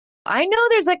I know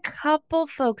there's a couple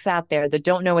folks out there that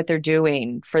don't know what they're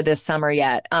doing for this summer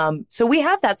yet. So we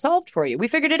have that solved for you. We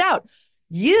figured it out.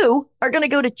 You are going to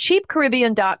go to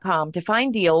cheapcaribbean.com to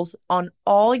find deals on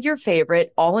all your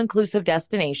favorite all-inclusive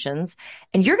destinations,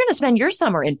 and you're going to spend your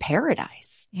summer in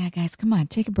paradise. Yeah, guys, come on,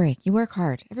 take a break. You work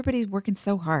hard. Everybody's working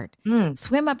so hard.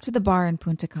 Swim up to the bar in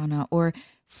Punta Cana or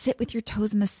sit with your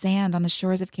toes in the sand on the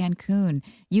shores of Cancun.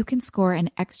 You can score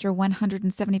an extra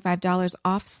 $175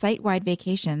 off site-wide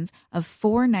vacations of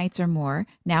 4 nights or more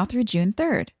now through June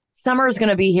 3rd. Summer is going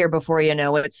to be here before you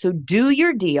know it, so do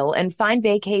your deal and find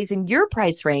vacays in your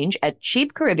price range at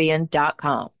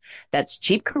cheapcaribbean.com. That's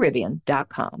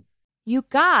cheapcaribbean.com. You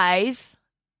guys,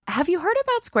 have you heard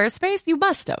about Squarespace? You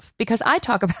must have, because I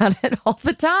talk about it all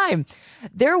the time.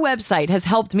 Their website has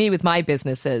helped me with my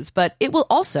businesses, but it will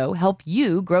also help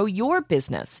you grow your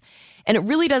business. And it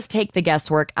really does take the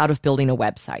guesswork out of building a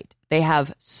website. They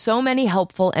have so many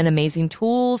helpful and amazing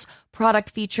tools, product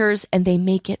features, and they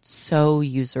make it so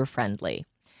user-friendly.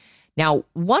 Now,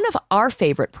 one of our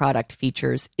favorite product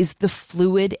features is the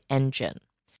Fluid Engine.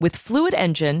 With Fluid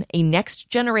Engine, a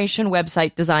next-generation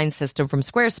website design system from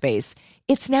Squarespace,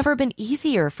 it's never been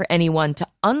easier for anyone to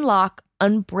unlock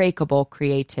unbreakable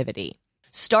creativity.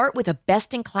 Start with a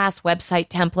best-in-class website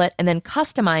template and then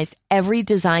customize every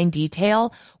design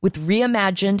detail with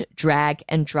reimagined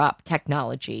drag-and-drop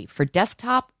technology for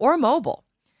desktop or mobile.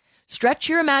 Stretch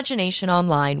your imagination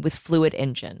online with Fluid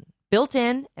Engine, built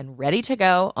in and ready to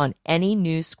go on any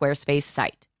new Squarespace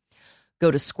site.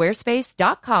 Go to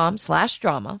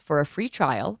squarespace.com/drama for a free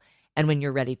trial, and when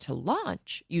you're ready to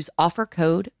launch, use offer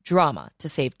code DRAMA to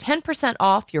save 10%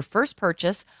 off your first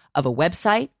purchase of a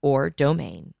website or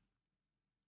domain.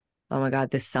 Oh my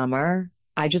God, this summer,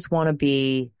 I just want to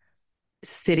be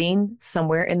sitting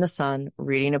somewhere in the sun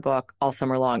reading a book all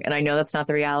summer long. And I know that's not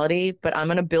the reality, but I'm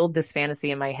going to build this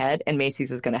fantasy in my head, and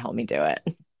Macy's is going to help me do it.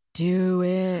 Do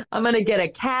it. I'm going to get a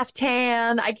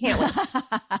caftan. I can't wait.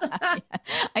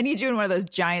 I need you in one of those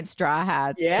giant straw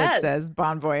hats Yes. that says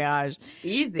Bon Voyage.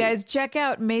 Easy. Guys, check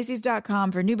out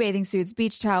Macy's.com for new bathing suits,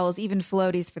 beach towels, even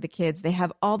floaties for the kids. They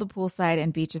have all the poolside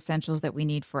and beach essentials that we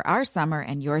need for our summer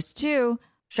and yours too.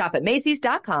 Shop at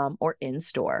Macy's.com or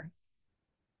in-store.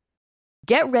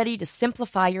 Get ready to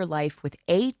simplify your life with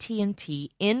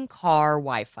AT&T in-car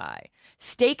Wi-Fi.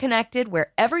 Stay connected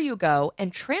wherever you go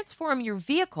and transform your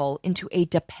vehicle into a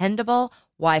dependable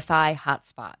Wi-Fi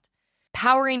hotspot.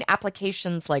 Powering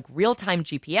applications like real-time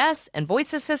GPS and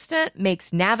voice assistant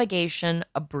makes navigation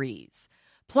a breeze.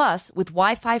 Plus, with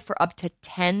Wi-Fi for up to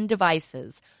 10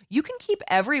 devices, you can keep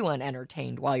everyone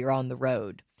entertained while you're on the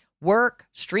road. Work,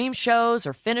 stream shows,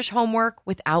 or finish homework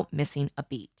without missing a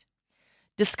beat.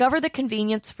 Discover the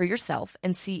convenience for yourself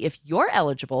and see if you're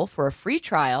eligible for a free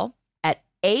trial at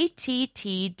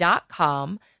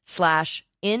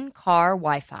att.com/in-car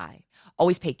Wi-Fi.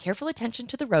 Always pay careful attention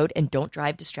to the road and don't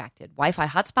drive distracted. Wi-Fi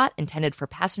hotspot intended for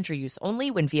passenger use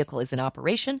only when vehicle is in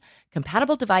operation.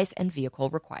 Compatible device and vehicle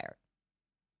required.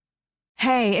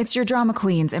 Hey, it's your drama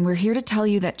queens, and we're here to tell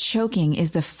you that choking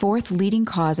is the 4th leading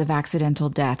cause of accidental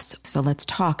deaths. So let's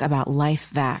talk about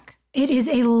LifeVac. It is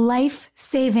a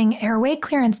life-saving airway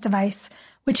clearance device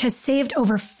which has saved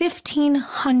over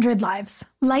 1,500 lives.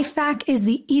 LifeVac is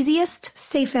the easiest,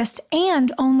 safest,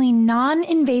 and only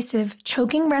non-invasive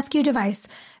choking rescue device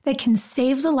that can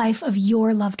save the life of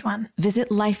your loved one. Visit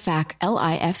LifeVac,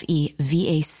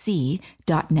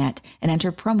 LIFEVAC.net and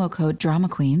enter promo code Drama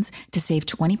Queens to save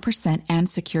 20% and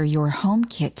secure your home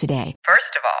kit today.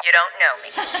 First of all, you don't know me.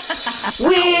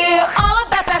 We're all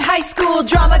about that high school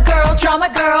drama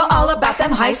girl, all about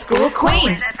them high school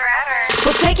queens.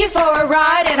 We'll take you for a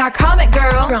ride in our comic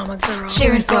girl, Drama girl.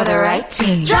 cheering for the right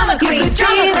team. Drama queens,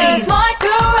 smart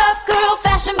girl, rough girl,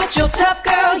 fashion but you're tough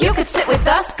girl. You could sit with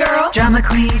us, girl. Drama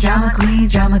queens, drama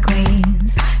queens, drama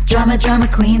queens. Drama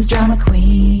queens, drama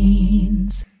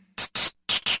queens.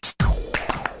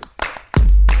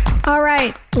 All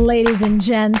right, ladies and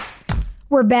gents,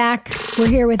 we're back. We're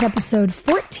here with episode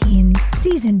 14,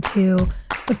 season 2,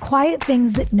 The Quiet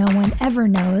Things That No One Ever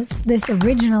Knows. This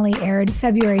originally aired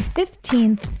February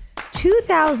 15th,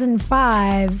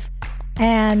 2005.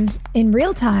 And in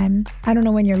real time, I don't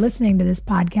know when you're listening to this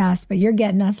podcast, but you're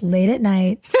getting us late at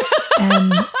night.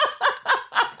 And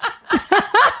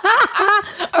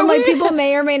like people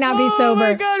may or may not be sober.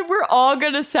 Oh my God, we're all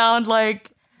going to sound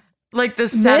like the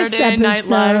Saturday Night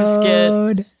Live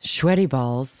skit. Sweaty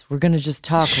balls. We're going to just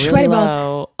talk really Sweaty balls.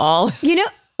 low all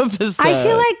episode. I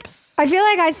feel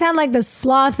like I sound like the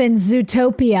sloth in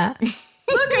Zootopia.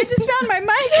 Look, I just found my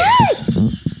mic.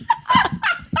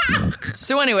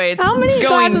 So anyway, it's How many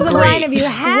going glasses of great. wine have you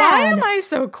had? Why am I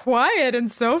so quiet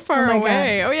and so far Oh my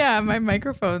away? Oh yeah, my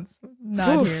microphone's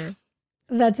not here.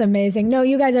 That's amazing. No,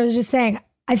 you guys, I was just saying,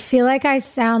 I feel like I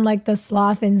sound like the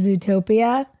sloth in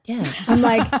Zootopia. Yeah. I'm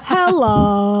like,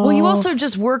 hello. Well, you also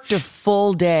just worked a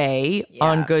full day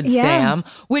on Good Yeah. Sam,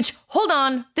 which, hold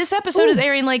on, this episode is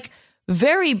airing like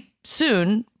very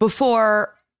soon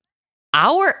before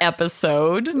our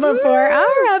episode. Before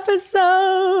our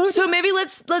episode. So maybe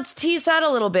let's tease that a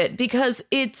little bit because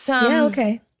it's Yeah,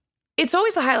 okay. it's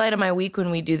always the highlight of my week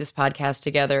when we do this podcast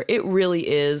together. It really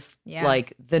is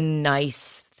like the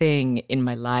nice thing in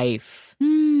my life.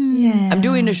 Yeah. I'm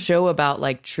doing a show about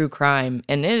like true crime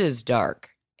and it is dark.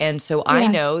 And so I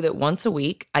know that once a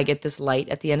week I get this light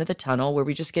at the end of the tunnel where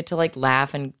we just get to like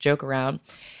laugh and joke around.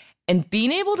 And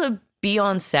being able to be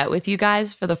on set with you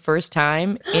guys for the first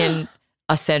time in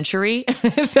a century,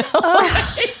 it felt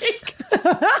like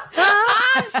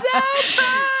I'm so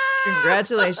fun.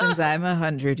 Congratulations, I'm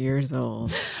 100 years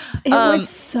old. It was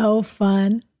so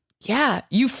fun. Yeah,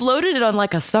 you floated it on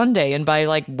like a Sunday, and by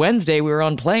like Wednesday we were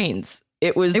on planes.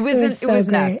 It was so great.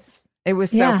 nuts. It was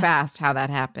so Yeah. fast how that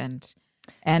happened,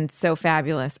 and so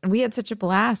fabulous. And we had such a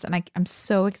blast. And I'm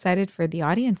so excited for the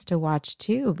audience to watch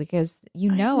too, because you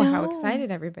know how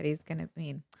excited everybody's going to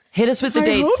be. Hit us with the I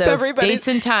dates. hope So everybody's- dates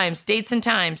and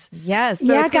times. Yes,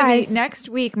 so Yeah, it's going to guys. be next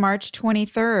week, March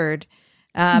 23rd.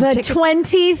 The Tickets-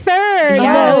 23rd.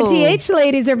 Yes. The OTH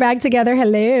ladies are back together.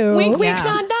 Hello. Wink, wink, Yeah.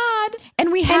 nod, nod.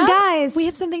 And we have guys- we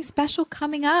have something special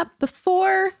coming up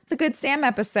before the Good Sam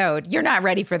episode. You're not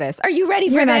ready for this. Are you ready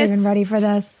for You're this? not even ready for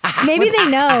this. Maybe they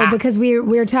know because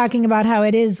we're talking about how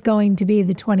it is going to be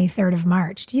the 23rd of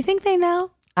March. Do you think they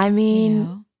know? I mean,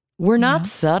 No. we're not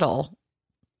subtle.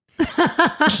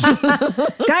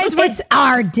 Guys, It's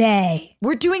our day.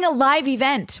 we're doing a live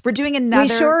event. We're doing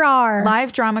another We sure are.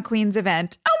 live Drama Queens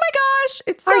event. Oh my gosh,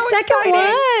 it's so Our second exciting.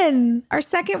 one. Our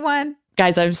second one.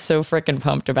 Guys, I'm so freaking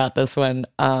pumped about this one.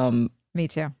 Me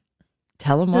too.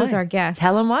 Tell them why. Who's our guest?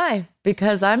 Tell them why.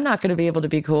 Because I'm not going to be able to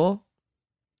be cool.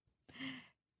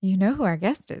 You know who our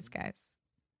guest is, guys.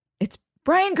 It's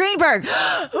Brian Greenberg. Jake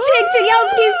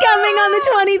Jagielski's coming on the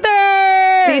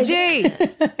 23rd.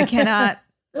 BG. I cannot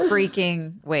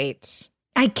freaking wait.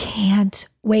 I can't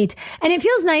wait. And it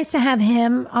feels nice to have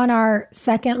him on our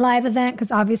second live event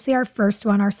because obviously our first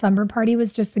one, our slumber party,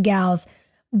 was just the gals.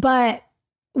 But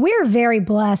we're very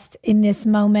blessed in this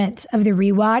moment of the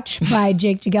rewatch by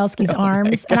Jake Jagielski's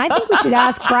arms. And I think we should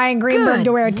ask Brian Greenberg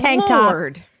to wear a tank top.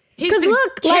 Lord. He's 'Cause been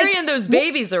look, carrying like, those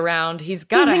babies around. He's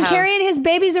got He's to been have. carrying his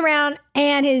babies around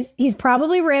and he's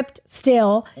probably ripped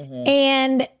still.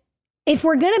 And if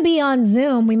we're going to be on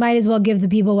Zoom, we might as well give the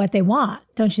people what they want.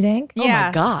 Don't you think? Oh my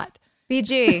God.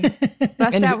 BG,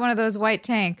 bust And- out one of those white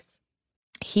tanks.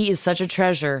 He is such a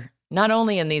treasure, not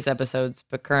only in these episodes,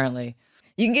 but currently.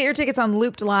 You can get your tickets on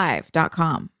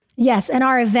loopedlive.com. Yes, and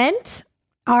our event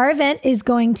is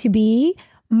going to be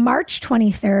March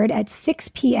 23rd at 6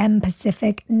 p.m.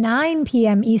 Pacific, 9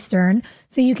 p.m. Eastern.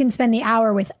 So you can spend the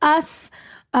hour with us.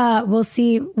 We'll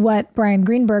see what Brian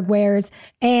Greenberg wears.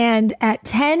 And at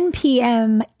 10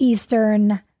 p.m.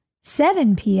 Eastern,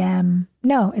 7 p.m.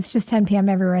 No, it's just 10 p.m.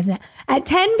 everywhere, isn't it? At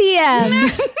 10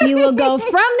 p.m., you will go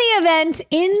from the event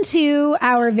into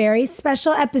our very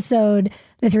special episode.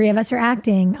 The three of us are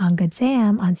acting on Good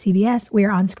Sam on CBS. We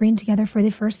are on screen together for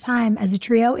the first time as a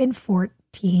trio in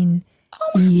 14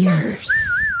 years.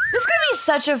 This is going to be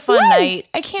such a fun night.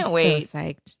 I can't wait. So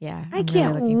psyched. Yeah. I I'm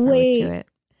can't really looking wait. forward to it.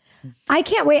 I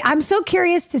can't wait. I'm so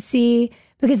curious to see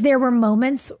because there were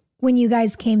moments when you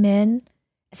guys came in,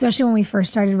 especially when we first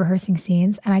started rehearsing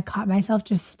scenes, and I caught myself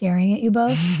just staring at you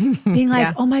both, being like,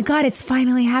 Yeah. oh my God, it's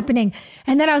finally happening.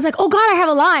 And then I was like, oh God, I have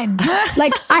a line.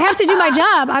 Like, I have to do my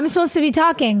job. I'm supposed to be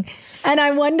talking. And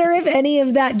I wonder if any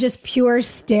of that just pure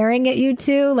staring at you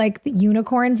two, like the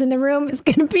unicorns in the room, is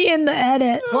going to be in the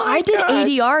edit. Well, I did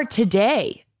ADR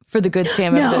today for the Good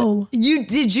Sam No. episode.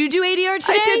 Did you do ADR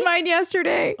today? I did mine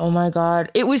yesterday. Oh my God.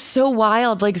 It was so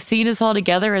wild, like seeing us all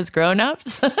together as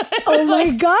grown-ups. Oh my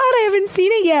God, I haven't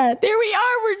seen it yet. There we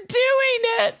are. We're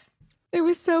doing it. It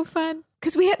was so fun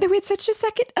because we had such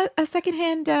a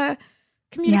secondhand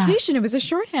communication. It was a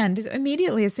shorthand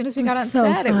immediately as soon as we got on so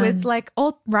set. It was fun. like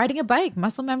riding a bike.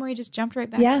 Muscle memory just jumped right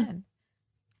back Yeah. in.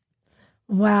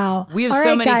 Wow. We have All so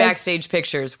right, many guys. backstage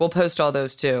pictures. We'll post all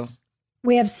those too.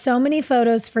 We have so many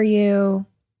photos for you,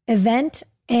 event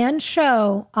and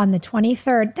show on the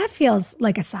 23rd. That feels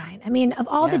like a sign. I mean, of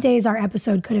all the days our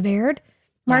episode could have aired,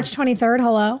 March 23rd,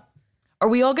 hello. Are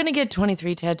we all going to get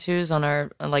 23 tattoos on our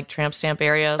like tramp stamp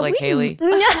area like Haley? we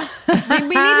need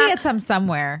to get some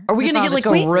somewhere. Are we going to get like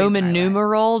a Roman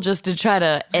numeral just to try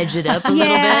to edge it up a little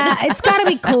bit? Yeah, it's got to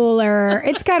be cooler.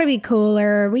 It's got to be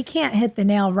cooler. We can't hit the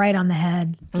nail right on the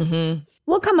head. Mm-hmm.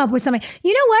 We'll come up with something.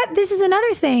 You know what? This is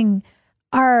another thing.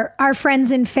 Our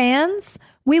friends and fans,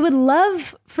 we would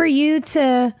love for you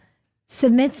to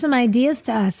submit some ideas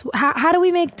to us. How do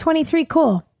we make 23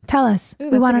 cool? Tell us.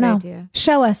 Ooh, we want to know. Idea.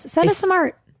 Show us. Send us some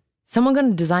art. Someone going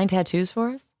to design tattoos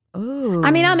for us? Ooh.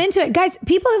 I mean, I'm into it. Guys,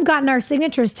 people have gotten our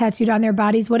signatures tattooed on their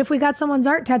bodies. What if we got someone's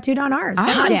art tattooed on ours?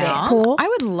 I'm down. Cool. I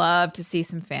would love to see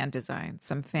some fan designs,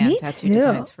 some fan tattoo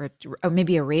designs for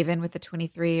maybe a raven with the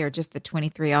 23 or just the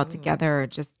 23 altogether or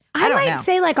just, I don't know.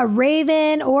 Say like a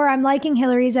raven, or I'm liking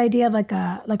Hillary's idea of like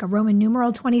a Roman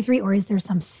numeral 23, or is there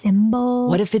some symbol?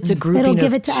 What if it's a grouping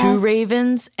of 2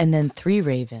 ravens and then 3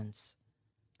 ravens?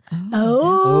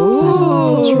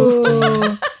 Oh,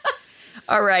 interesting.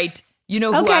 All right. You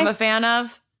know who I'm a fan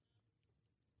of?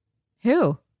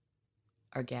 Who?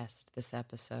 Our guest this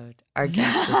episode. Our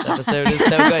guest this episode is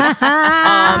so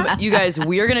good. You guys,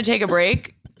 we are going to take a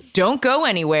break. Don't go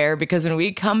anywhere because when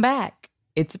we come back,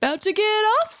 it's about to get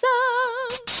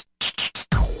awesome.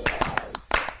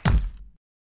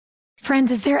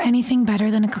 Friends, is there anything better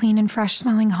than a clean and fresh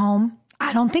smelling home?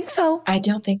 I don't think so. I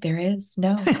don't think there is.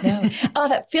 No. Oh,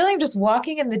 that feeling just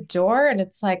walking in the door and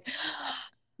it's like,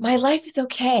 my life is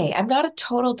okay. I'm not a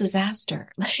total disaster.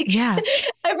 Yeah.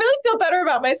 I really feel better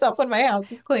about myself when my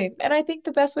house is clean. And I think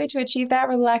the best way to achieve that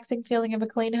relaxing feeling of a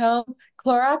clean home,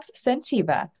 Clorox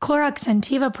Scentiva. Clorox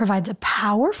Scentiva provides a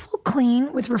powerful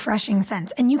clean with refreshing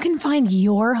scents. And you can find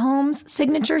your home's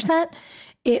signature scent.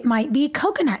 It might be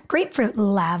coconut, grapefruit,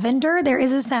 lavender. There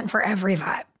is a scent for every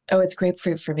vibe. Oh, it's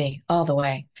grapefruit for me, all the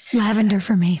way. Lavender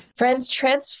for me. Friends,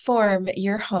 transform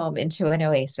your home into an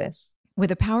oasis. With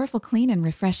a powerful, clean, and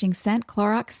refreshing scent,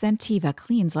 Clorox Scentiva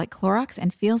cleans like Clorox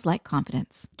and feels like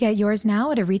confidence. Get yours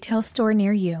now at a retail store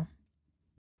near you.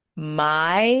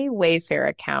 My Wayfair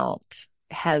account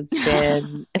has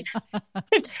been,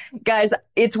 guys,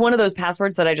 it's one of those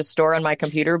passwords that I just store on my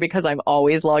computer because I'm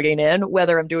always logging in,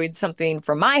 whether I'm doing something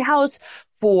for my house,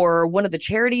 for one of the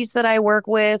charities that I work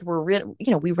with.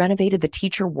 We renovated the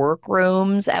teacher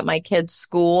workrooms at my kids'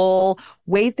 school.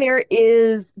 Wayfair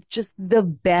is just the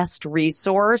best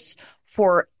resource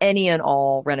for any and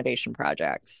all renovation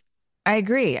projects. I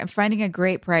agree. I'm finding a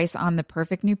great price on the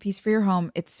perfect new piece for your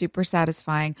home. It's super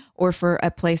satisfying, or for a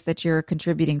place that you're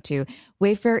contributing to.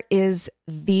 Wayfair is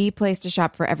the place to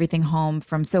shop for everything home,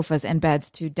 from sofas and beds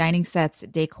to dining sets,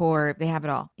 decor. They have it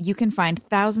all. You can find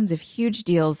thousands of huge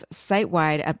deals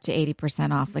site-wide, up to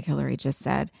 80% off, like Hillary just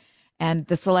said. And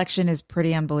the selection is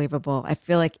pretty unbelievable. I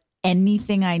feel like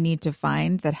anything I need to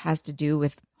find that has to do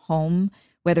with home,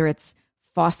 whether it's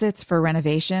faucets for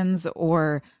renovations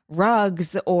or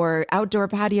rugs or outdoor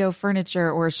patio furniture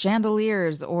or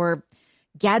chandeliers or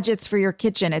gadgets for your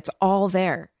kitchen, it's all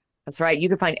there. That's right. You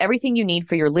can find everything you need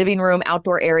for your living room,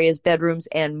 outdoor areas, bedrooms,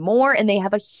 and more. And they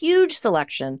have a huge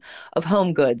selection of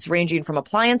home goods, ranging from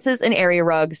appliances and area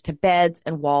rugs to beds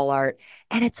and wall art.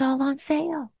 And it's all on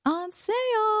sale. On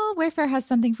sale. Wayfair has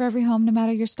something for every home, no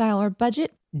matter your style or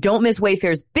budget. Don't miss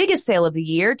Wayfair's biggest sale of the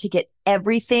year to get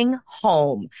everything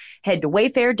home. Head to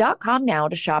wayfair.com now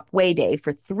to shop Wayday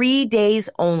for 3 days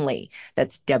only.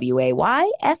 That's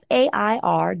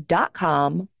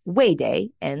WAYFAIR.com. Wayday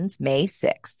ends May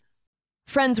 6th.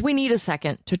 Friends, we need a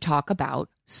second to talk about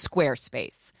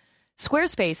Squarespace.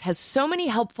 Squarespace has so many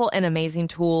helpful and amazing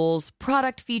tools,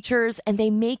 product features, and they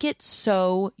make it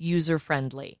so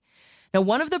user-friendly. Now,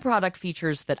 one of the product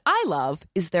features that I love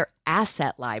is their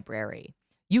asset library.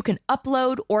 You can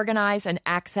upload, organize, and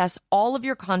access all of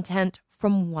your content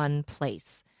from one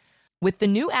place. With the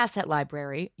new asset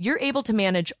library, you're able to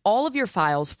manage all of your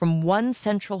files from one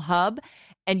central hub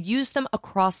and use them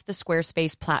across the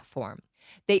Squarespace platform.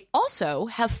 They also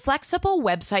have flexible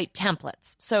website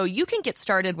templates, so you can get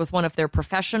started with one of their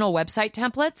professional website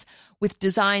templates with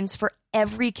designs for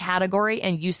every category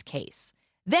and use case.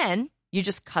 Then you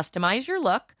just customize your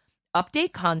look,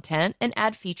 update content, and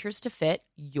add features to fit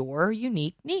your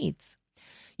unique needs.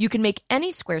 You can make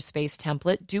any Squarespace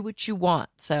template do what you want,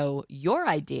 so your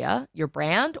idea, your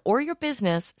brand, or your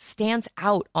business stands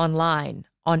out online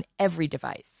on every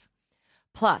device.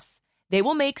 Plus, they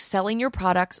will make selling your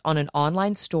products on an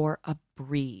online store a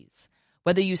breeze.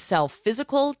 Whether you sell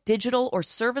physical, digital, or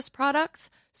service products,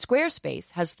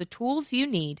 Squarespace has the tools you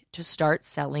need to start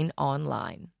selling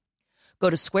online. Go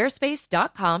to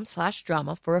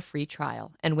squarespace.com/drama for a free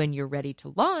trial. And when you're ready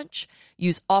to launch,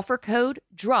 use offer code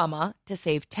DRAMA to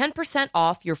save 10%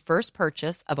 off your first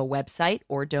purchase of a website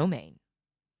or domain.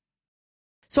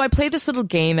 So I play this little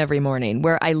game every morning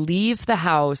where I leave the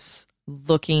house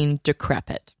looking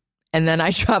decrepit. And then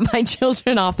I drop my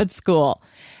children off at school.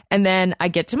 And then I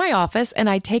get to my office and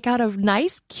I take out a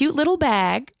nice, cute little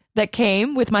bag that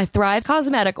came with my Thrive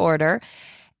Causemetic order.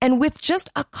 And with just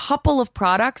a couple of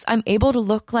products, I'm able to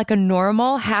look like a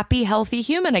normal, happy, healthy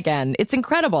human again. It's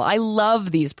incredible. I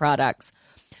love these products.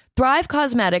 Thrive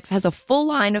Causemetics has a full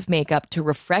line of makeup to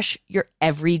refresh your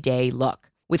everyday look.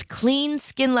 With clean,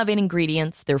 skin-loving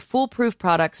ingredients, their foolproof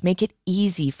products make it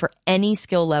easy for any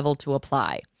skill level to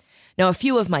apply. Now, a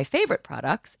few of my favorite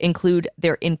products include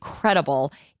their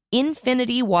incredible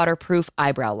Infinity Waterproof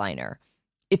Eyebrow Liner.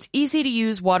 Its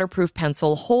easy-to-use waterproof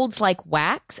pencil holds like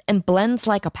wax and blends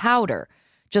like a powder.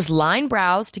 Just line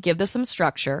brows to give them some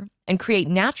structure and create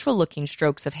natural-looking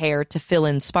strokes of hair to fill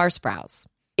in sparse brows.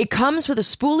 It comes with a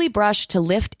spoolie brush to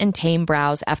lift and tame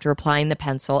brows after applying the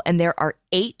pencil, and there are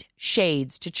 8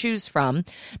 shades to choose from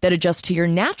that adjust to your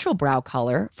natural brow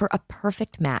color for a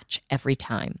perfect match every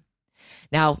time.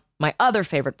 Now, my other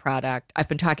favorite product, I've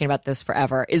been talking about this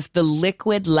forever, is the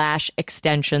Liquid Lash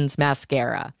Extensions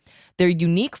Mascara. Their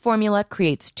unique formula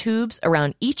creates tubes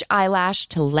around each eyelash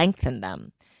to lengthen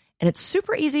them. And it's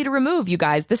super easy to remove, you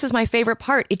guys. This is my favorite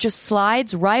part. It just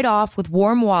slides right off with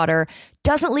warm water,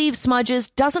 doesn't leave smudges,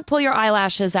 doesn't pull your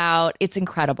eyelashes out. It's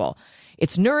incredible.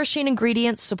 Its nourishing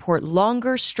ingredients support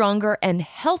longer, stronger, and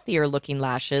healthier looking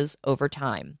lashes over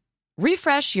time.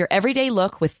 Refresh your everyday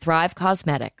look with Thrive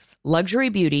Causemetics, luxury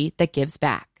beauty that gives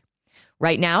back.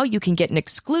 Right now, you can get an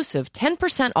exclusive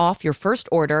 10% off your first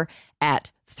order at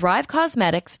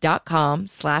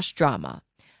thrivecausemetics.com/drama.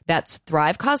 That's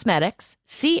Thrive Causemetics,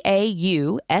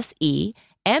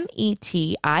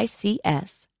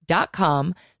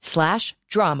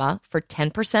 CAUSEMETICS.com/drama for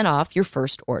 10% off your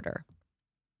first order.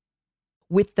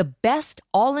 With the best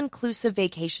all-inclusive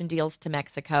vacation deals to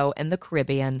Mexico and the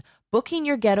Caribbean, booking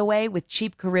your getaway with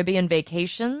Cheap Caribbean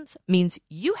Vacations means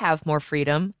you have more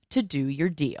freedom to do your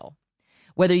deal.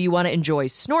 Whether you want to enjoy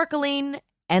snorkeling,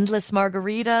 endless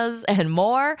margaritas, and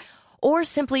more, or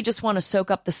simply just want to soak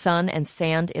up the sun and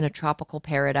sand in a tropical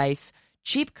paradise,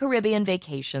 Cheap Caribbean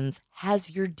Vacations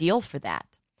has your deal for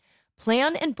that.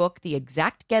 Plan and book the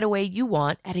exact getaway you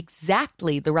want at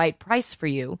exactly the right price for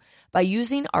you by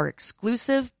using our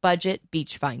exclusive budget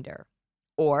beach finder.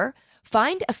 Or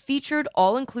find a featured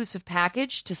all-inclusive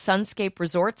package to Sunscape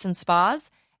Resorts and Spas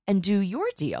and do your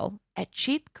deal at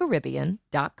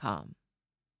cheapcaribbean.com.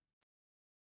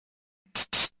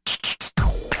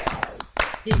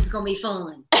 This is going to be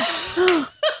fun. A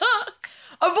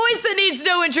voice that needs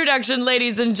no introduction,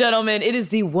 ladies and gentlemen. It is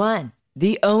the one,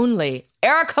 the only,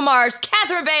 Erica Marsh,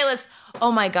 Catherine Bayless.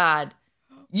 Oh, my God.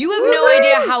 You have no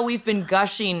idea how we've been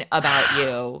gushing about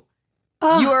you.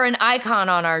 Oh. You are an icon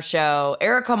on our show.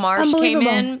 Erica Marsh came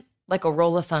in like a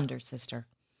roll of thunder, sister.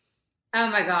 Oh,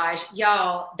 my gosh.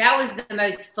 Y'all, that was the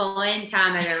most fun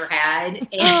time I've ever had.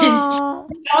 And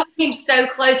we all became so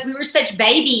close. We were such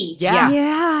babies.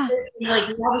 Yeah. Like,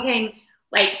 we all became,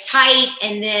 like, tight.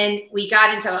 And then we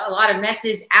got into a lot of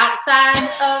messes outside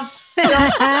of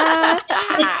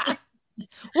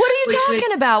What are you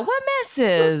talking about? What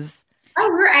messes? Oh,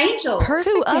 we're angels.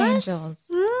 Perfect angels.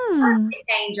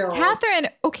 Perfect angels. Catherine,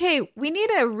 okay, we need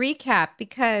a recap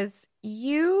because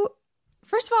you,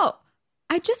 first of all,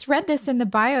 I just read this in the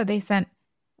bio they sent.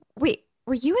 Wait,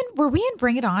 were we in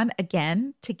Bring It On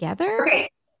again together?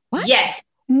 Okay. What? Yes.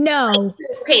 No.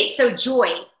 Okay, so Joy,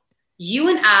 you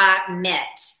and I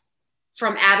met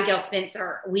from Abigail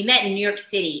Spencer. We met in New York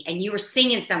City and you were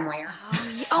singing somewhere.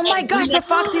 Oh my gosh, the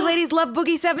Foxy Ladies Love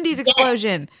Boogie 70s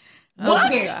explosion. Oh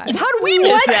what? How did we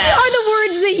miss what that? What are the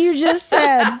words that you just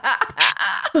said?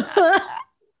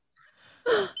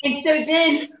 And so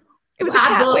then it was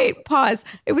pause.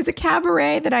 It was a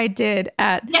cabaret that I did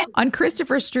on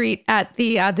Christopher Street at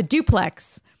the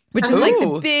Duplex, which is like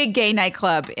the big gay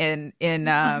nightclub in we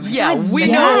know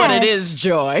what it is,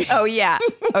 Joy. Oh yeah.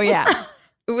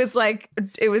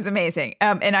 It was amazing.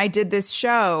 And I did this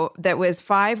show that was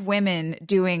 5 women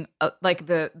doing like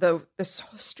the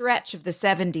stretch of the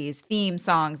 70s theme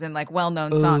songs and like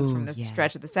well-known songs from the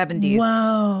stretch of the 70s.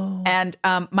 Whoa. And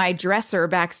my dresser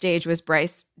backstage was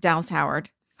Bryce Dallas Howard.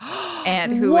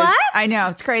 And who was, I know,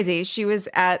 it's crazy. She was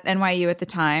at NYU at the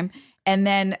time. And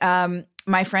then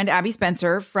my friend Abby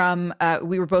Spencer from,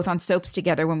 we were both on soaps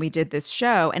together when we did this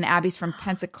show. And Abby's from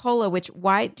Pensacola,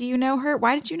 why do you know her?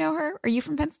 Why did you know her? Are you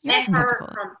from Pensacola? Met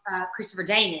her from Christopher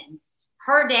Damon.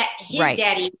 His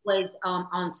daddy was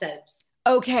on soaps.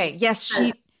 Okay. Yes,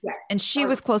 And she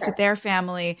was close with their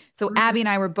family. So Abby and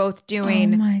I were both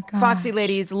doing Foxy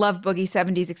Ladies Love Boogie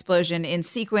 70s Explosion in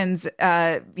sequins,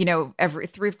 every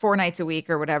 3-4 nights a week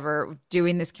or whatever,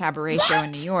 doing this cabaret show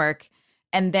in New York.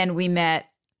 And then we met.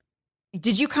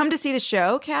 Did you come to see the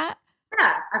show, Kat?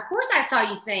 Yeah, of course I saw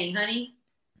you sing, honey.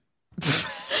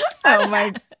 Oh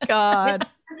my God.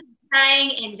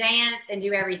 Sing and dance and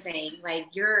do everything. Like,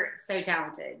 you're so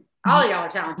talented. All y'all are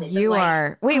talented. You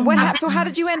are. Wait, what happened? So how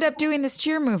did you end up doing this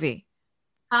cheer movie?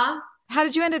 Huh? How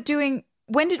did you end up doing,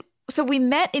 so we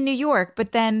met in New York,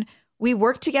 but then we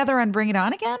worked together on Bring It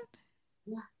On Again?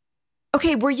 Yeah.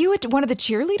 Okay, were you one of the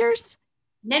cheerleaders?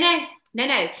 No.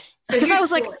 So because I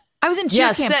was like, I was in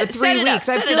cheer camp for 3 weeks.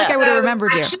 I feel like I would have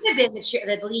remembered you. I should have been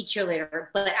the lead cheerleader,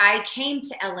 but I came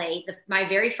to LA, my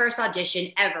very first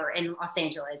audition ever in Los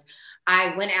Angeles.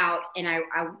 I went out and I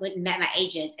went and met my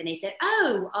agents, and they said,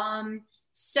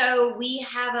 so we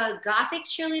have a Gothic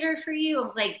cheerleader for you. I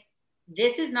was like,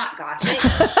 this is not Gothic.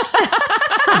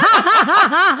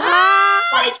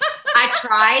 I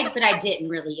tried, but I didn't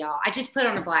really, y'all. I just put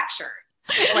on a black shirt.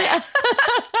 Like,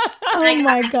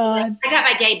 my God. I got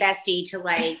my gay bestie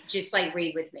to just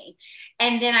read with me.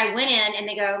 And then I went in and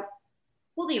they go,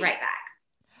 we'll be right back.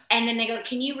 And then they go,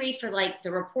 can you read for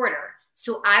the reporter?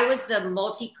 So I was the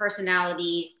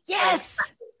multi-personality,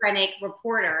 schizophrenic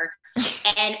reporter.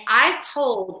 And I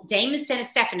told Damon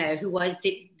Sanestefano, who was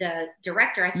the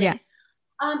director, I said,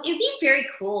 it'd be very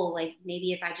cool,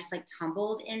 maybe if I just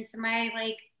tumbled into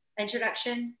my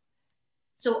introduction.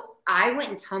 So I went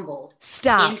and tumbled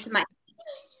into my.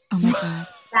 Oh my God.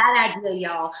 Bad idea,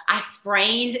 y'all. I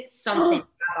sprained something in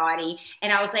my body,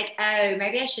 and I was like, oh,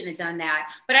 maybe I shouldn't have done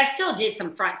that. But I still did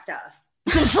some front stuff.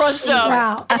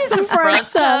 Wow. I did some front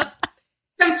stuff.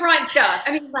 Some front stuff.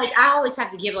 I mean, I always have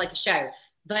to give a show.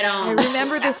 But I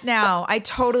remember this now. I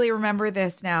totally remember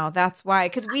this now. That's why,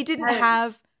 because we didn't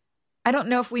have. I don't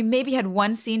know if we maybe had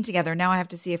one scene together. Now I have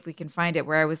to see if we can find it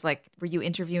where I was like, were you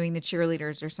interviewing the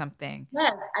cheerleaders or something?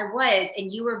 Yes, I was.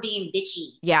 And you were being bitchy.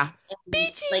 Yeah.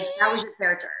 Bitchy. That was your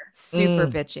character. Super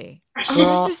bitchy.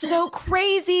 Oh, this is so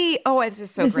crazy. Oh, this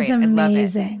is so great. This is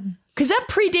amazing. Because that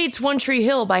predates One Tree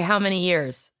Hill by how many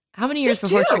years? How many years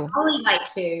Just before? 2. Only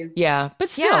 2. Yeah. But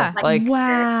still,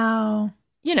 wow.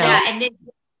 Yeah, and then,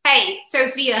 hey,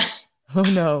 Sophia. Oh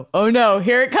no.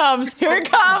 Here it comes.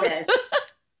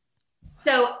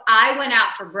 So I went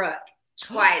out for Brooke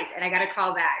twice, and I got a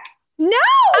call back. No!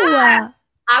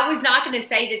 I was not going to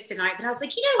say this tonight, but I was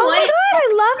like, you know what? Oh my God,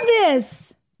 I love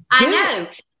this. I know.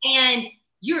 And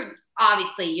you're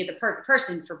the perfect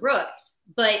person for Brooke,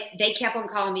 but they kept on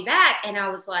calling me back. And I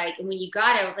was like, and when you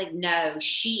got it, I was like, no,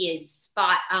 she is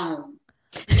spot on.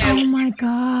 Oh my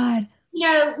God.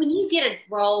 When you get a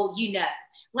role, when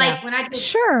I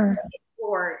did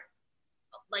or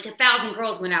 1,000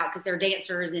 girls went out because they're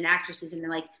dancers and actresses, and they're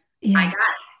like, I got it.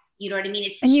 You know what I mean?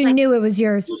 It's and you knew it was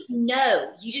yours. You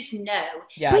just know.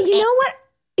 Yeah. But you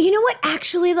know what?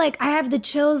 Actually, I have the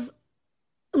chills.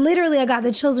 Literally, I got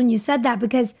the chills when you said that,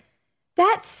 because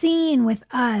that scene with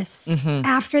us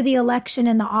after the election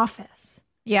in the office.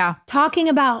 Yeah. Talking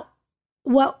about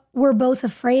what we're both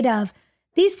afraid of.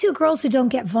 These two girls who don't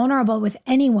get vulnerable with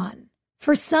anyone,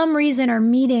 for some reason, are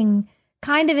meeting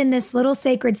kind of in this little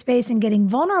sacred space and getting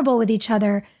vulnerable with each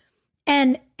other.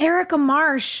 And Erica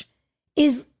Marsh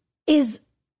is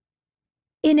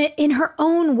in her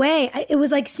own way. It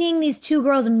was like seeing these two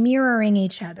girls mirroring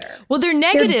each other. Well, they're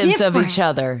negatives of each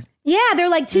other. Yeah, they're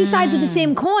like two sides of the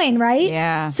same coin, right?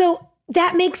 Yeah. So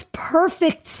that makes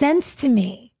perfect sense to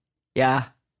me. Yeah.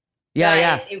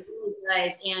 It really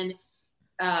does.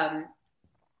 And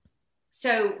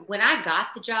so when I got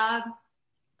the job,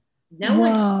 no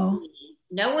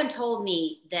one told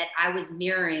me that I was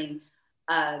mirroring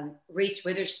Reese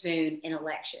Witherspoon in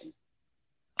Election.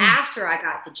 After I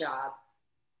got the job,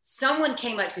 someone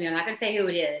came up to me. I'm not going to say who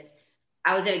it is.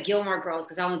 I was at a Gilmore Girls,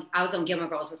 because I was on Gilmore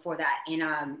Girls before that.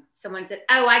 And someone said,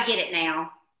 oh, I get it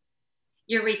now.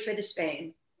 You're Reese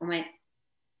Witherspoon. I went,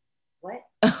 what?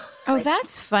 Oh,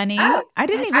 that's funny. Oh, I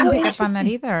didn't even pick up on that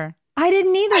either. I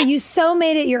didn't either. You so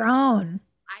made it your own.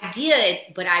 I did,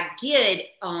 but I did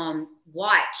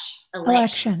watch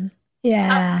Election.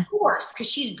 Yeah. Of course, because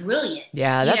she's brilliant.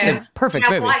 Yeah, that's a perfect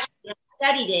movie. I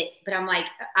studied it, but I'm like,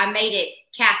 I made it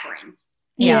Catherine.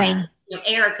 Yeah.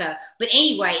 Erica. But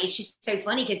anyway, it's just so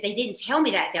funny because they didn't tell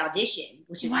me that at the audition,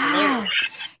 which was hilarious.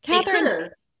 Catherine,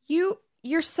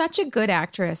 you're such a good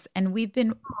actress. And we've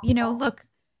been, look,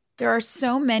 there are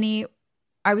so many,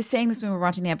 I was saying this when we were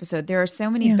watching the episode, there are so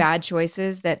many bad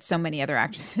choices that so many other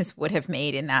actresses would have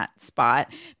made in that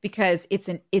spot, because it's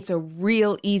a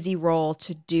real easy role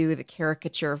to do the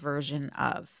caricature version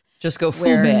of. Just go full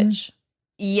bitch.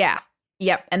 Yeah.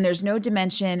 Yep. And there's no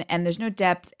dimension and there's no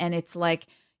depth. And it's like,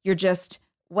 you're just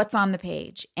what's on the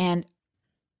page. And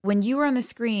when you were on the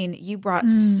screen, you brought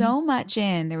so much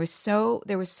in. There was so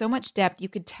much depth. You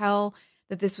could tell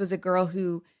that this was a girl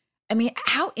who, I mean,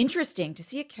 how interesting to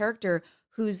see a character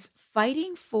who's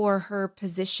fighting for her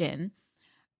position,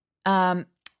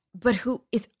 but who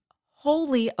is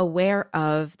wholly aware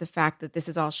of the fact that this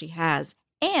is all she has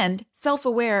and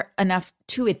self-aware enough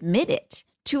to admit it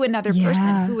to another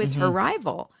person who is her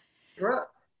rival.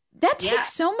 That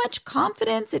takes so much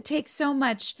confidence. It takes so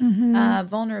much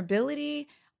vulnerability.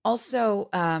 Also,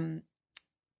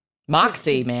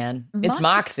 Moxie, man. It's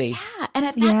Moxie. Yeah. And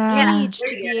at that age,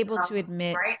 to be able to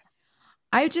admit,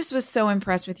 I just was so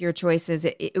impressed with your choices.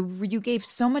 You gave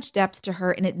so much depth to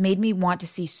her, and it made me want to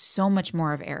see so much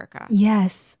more of Erica.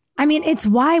 Yes. I mean, it's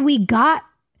why we got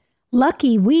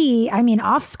lucky,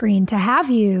 off screen to have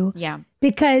you. Yeah.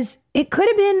 Because it could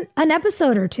have been an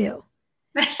episode or two.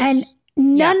 And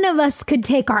none of us could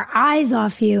take our eyes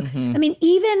off you. I mean,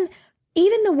 even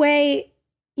the way,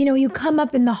 you come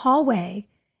up in the hallway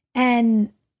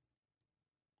and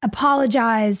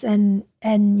apologize and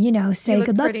say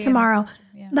good luck tomorrow.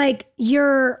 Like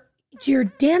your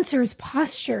dancer's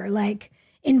posture, like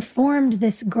informed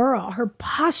this girl. Her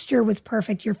posture was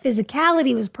perfect. Your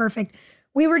physicality was perfect.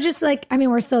 We were just like,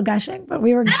 we're still gushing, but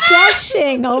we were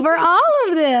gushing over all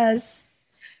of this.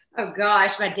 Oh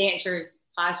gosh, my dancer's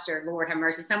posture, Lord have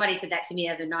mercy. Somebody said that to me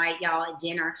the other night, y'all, at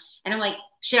dinner. And I'm like,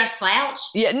 should I slouch?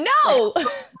 Yeah, no.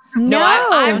 No,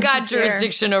 I've got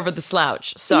jurisdiction over the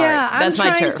slouch. Sorry. Yeah, that's my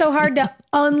turf. I'm trying so hard to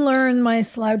unlearn my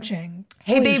slouching.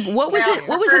 Hey, babe, what was it?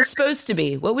 What was it supposed to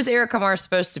be? What was Erica Mars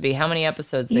supposed to be? How many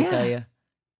episodes did they tell you?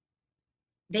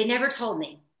 They never told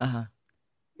me. Uh-huh.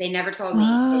 They never told me.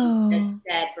 Oh. They just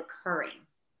said recurring.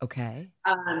 Okay.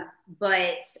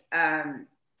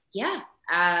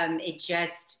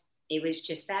 It was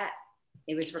just that.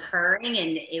 It was recurring,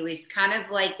 and it was kind of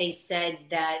like they said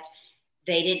that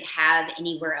they didn't have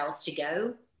anywhere else to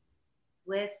go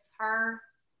with her.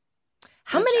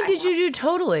 How many did you do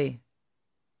totally?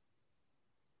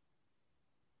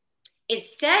 It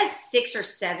says 6 or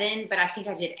 7, but I think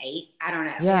I did 8. I don't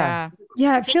know.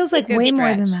 Yeah, it feels like way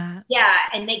more than that. Yeah,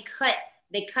 and they cut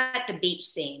the beach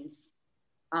scenes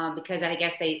because I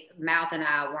guess Mouth and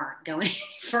I weren't going any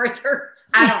further.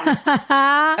 I don't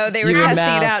know. Oh, they were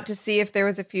testing it out to see if there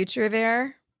was a future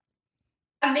there?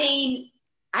 I mean,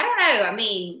 I don't know. I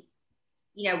mean,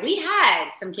 we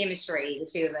had some chemistry, the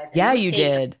two of us. Yeah, you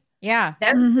did. Yeah.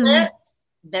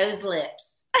 Those lips.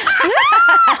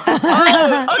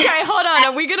 Oh, okay, hold on.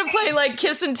 Are we going to play like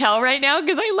Kiss and Tell right now?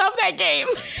 Because I love that game.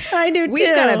 I do too.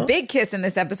 We've got a big kiss in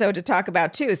this episode to talk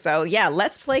about too. So yeah,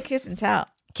 let's play Kiss and Tell.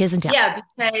 Kiss and Tell. Yeah,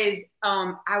 because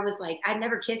I was like, I'd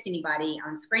never kissed anybody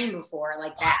on screen before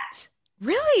like that.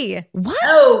 Really?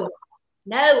 What?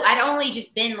 No, I'd only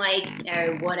just been like,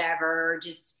 whatever,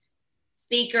 just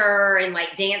speaker and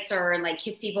like dancer and like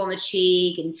kiss people on the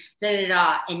cheek and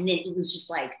da-da-da. And then it was just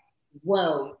like,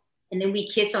 whoa. And then we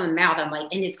kiss on the mouth. I'm like,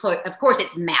 and of course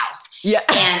it's mouth. Yeah.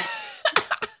 And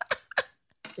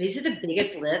these are the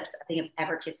biggest lips I think I've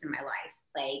ever kissed in my life.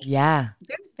 Like, yeah.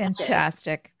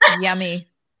 Fantastic. Yummy.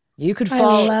 You could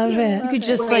fall. I love it. You could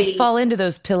just like fall into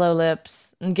those pillow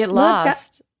lips and get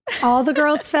lost. All the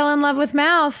girls fell in love with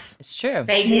Mouth. It's true.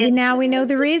 Maybe now we know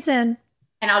the reason.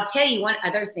 And I'll tell you one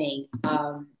other thing.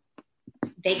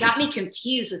 They got me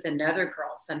confused with another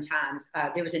girl sometimes.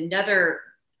 There was another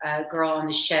girl on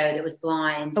the show that was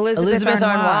blind. Elizabeth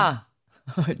Arnois.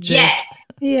 Yes.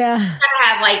 Yeah. I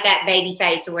have like that baby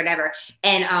face or whatever.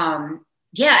 And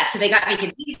so they got me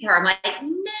confused with her. I'm like,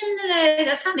 no,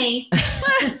 that's not me.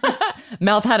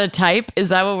 Mouth had a type. Is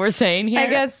that what we're saying here? I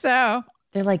guess so.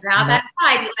 They're like, now that's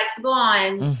type. He likes the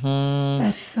blondes. Mm-hmm.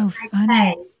 That's so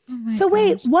funny. Oh so gosh.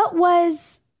 Wait, what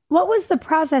was the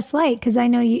process like? Because I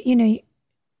know you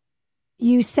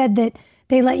said that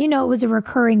they let you know it was a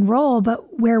recurring role,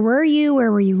 but where were you?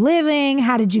 Where were you living?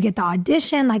 How did you get the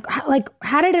audition? Like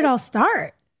how did it all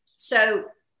start? So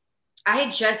I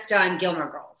had just done Gilmore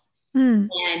Girls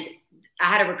and I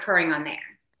had a recurring on there.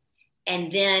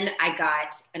 And then I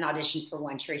got an audition for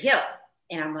One Tree Hill.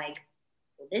 And I'm like,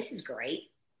 well, this is great.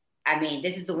 I mean,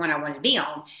 this is the one I wanted to be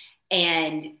on.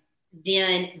 And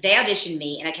then they auditioned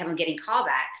me and I kept on getting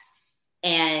callbacks.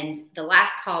 And the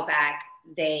last callback,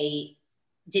 they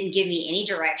didn't give me any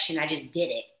direction. I just did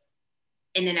it.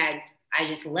 And then I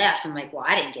just left. I'm like, well,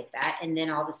 I didn't get that. And then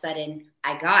all of a sudden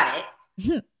I got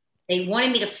it. They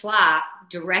wanted me to fly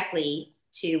directly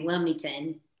to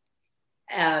Wilmington.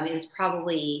 It was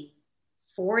probably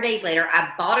 4 days later.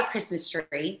 I bought a Christmas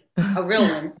tree, a real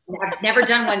one. I've never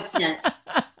done one since.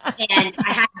 And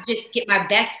I had to just get my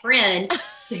best friend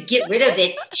to get rid of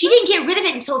it. She didn't get rid of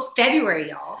it until February,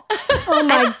 y'all. Oh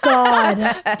my God.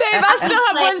 Babe, I still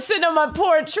have one sitting on my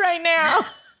porch right now.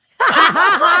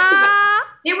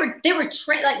 There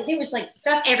was like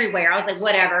stuff everywhere. I was like,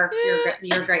 whatever,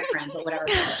 you're a great friend, but whatever.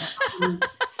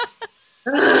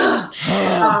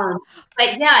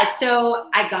 But yeah, so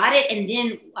I got it, and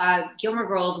then Gilmore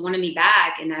Girls wanted me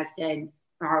back, and I said,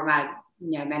 or my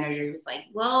manager was like,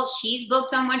 well, she's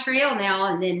booked on One Tree Hill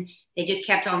now, and then they just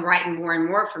kept on writing more and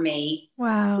more for me.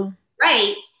 Wow.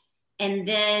 Right. And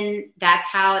then that's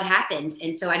how it happened.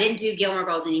 And so I didn't do Gilmore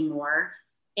Girls anymore,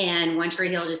 and One Tree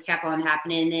Hill just kept on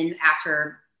happening. And then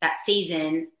after that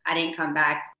season, I didn't come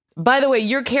back. By the way,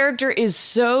 your character is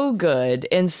so good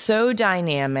and so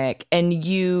dynamic. And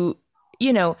you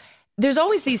know, there's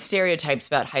always these stereotypes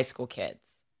about high school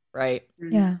kids, right?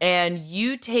 Yeah. And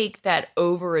you take that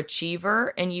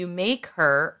overachiever and you make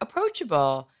her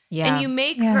approachable. Yeah. And you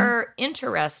make her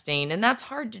interesting. And that's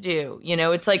hard to do. You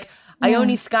know, it's like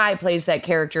Ione Skye plays that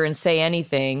character in Say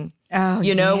Anything. Oh,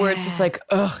 Where it's just like,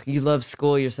 oh, you love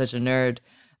school. You're such a nerd.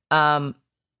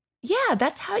 Yeah,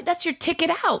 that's your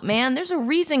ticket out, man. There's a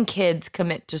reason kids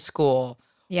commit to school.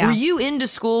 Yeah. Were you into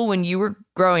school when you were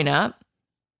growing up?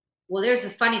 Well, there's a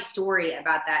funny story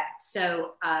about that.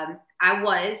 So I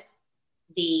was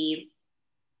the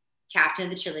captain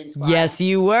of the cheerleading squad. Yes,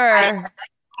 you were. I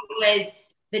was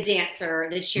the dancer,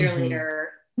 the cheerleader.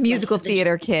 Musical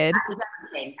theater kid.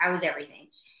 I was everything.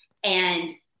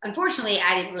 And unfortunately,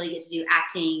 I didn't really get to do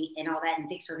acting and all that in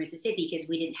Vicksburg, Mississippi, because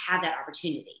we didn't have that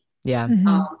opportunity. Yeah.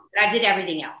 But I did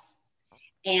everything else.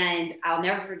 And I'll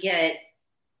never forget,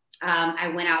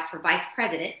 I went out for vice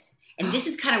president. And this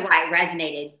is kind of why it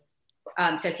resonated,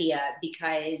 Sophia,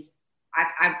 because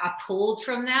I pulled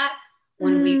from that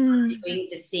when we were doing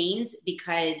the scenes,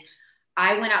 because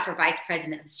I went out for vice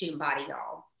president of the student body,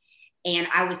 y'all. And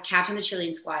I was captain of the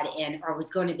cheerleading squad, or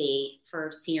was going to be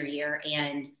for senior year.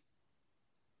 And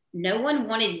no one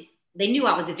they knew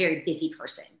I was a very busy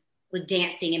person with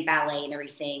dancing and ballet and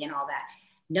everything and all that.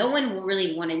 No one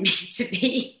really wanted me to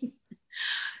be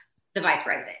the vice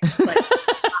president. But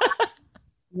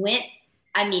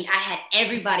I had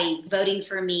everybody voting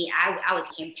for me. I was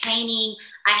campaigning.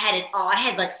 I had it all. I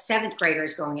had like 7th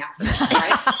graders going out for this,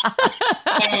 right?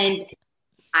 And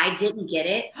I didn't get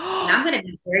it. And I'm going to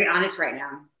be very honest right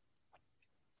now.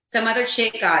 Some other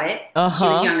chick got it. She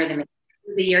was younger than me.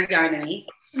 She was a year younger than me.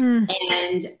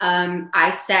 And I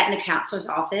sat in the counselor's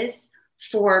office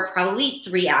for probably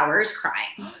 3 hours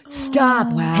crying.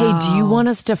 Stop. Wow. Hey, do you want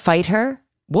us to fight her?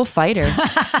 We'll fight her.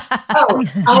 Oh,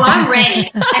 I'm ready.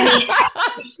 I mean,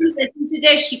 if she listens to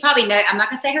this, she probably knows. I'm not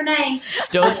going to say her name.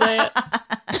 Don't say it.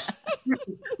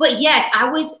 But yes, I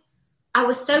was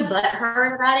so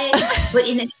butthurt about it. But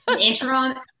in the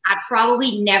interim, I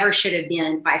probably never should have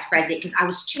been vice president because I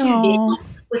was too busy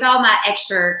with all my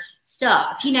extra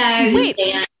stuff, Wait,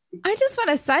 and I just want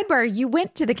to sidebar. You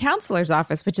went to the counselor's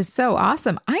office, which is so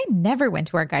awesome. I never went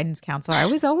to our guidance counselor. I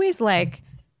was always like,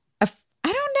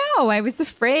 I don't know. I was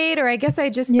afraid, or I guess I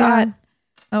just thought,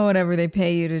 oh, whatever, they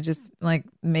pay you to just like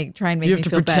try and make me feel better. You have to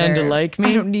pretend to like me.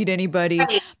 I don't need anybody.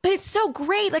 Right. But it's so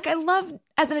great. Like I love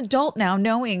as an adult now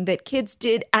knowing that kids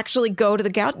did actually go to the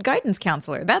guidance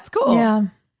counselor. That's cool. Yeah.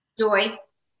 Joy.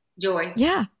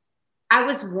 Yeah. I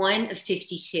was one of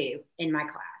 52 in my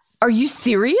class. Are you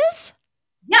serious?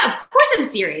 Yeah, of course I'm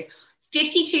serious.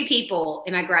 52 people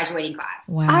in my graduating class.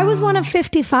 Wow. I was one of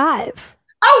 55.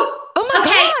 Oh my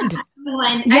God.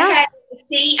 Yeah. Okay.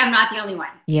 See, I'm not the only one.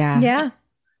 Yeah.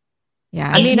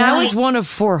 I mean, I was one of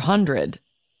 400.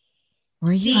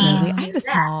 Were you really? I had a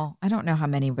small, I don't know how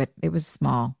many, but it was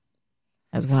small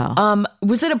as well.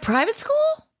 Was it a private school?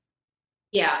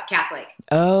 Yeah, Catholic.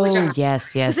 Oh,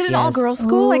 yes. Was it an all-girls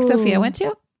school like Sophia went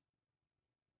to?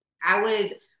 I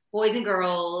was boys and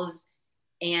girls,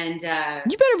 and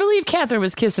you better believe Catherine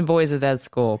was kissing boys at that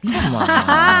school. Come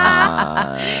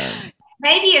on.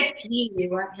 Maybe a few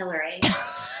weren't Hillary.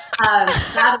 By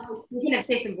the way, speaking of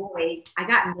kissing boys, I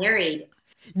got married.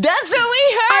 That's what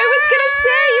we heard. I was going to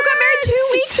say, you got married 2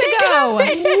 weeks ago.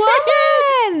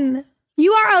 Woman,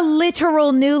 you are a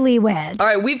literal newlywed. All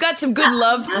right, we've got some good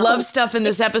love stuff in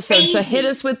this episode, so hit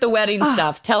us with the wedding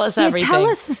stuff. Tell us everything. Tell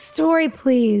us the story,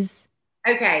 please.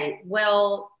 Okay,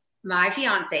 well, my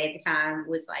fiance at the time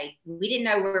was like, we didn't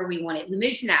know where we wanted. We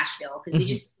moved to Nashville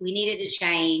because we needed to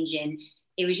change, and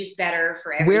it was just better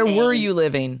for everything. Where were you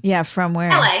living? Yeah, from where?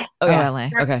 LA. Oh, yeah. LA.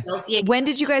 Okay. Yeah. When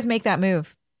did you guys make that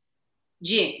move?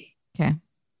 June. Okay.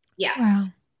 Yeah. Wow.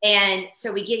 And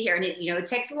so we get here, and it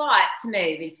takes a lot to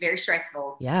move. It's very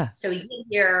stressful. Yeah. So we get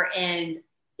here, and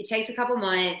it takes a couple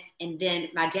months. And then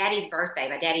my daddy's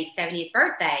 70th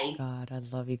birthday. God, I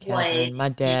love you, Catherine. My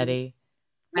daddy.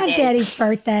 My daddy's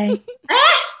birthday.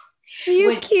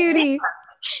 You cutie.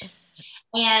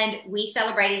 And we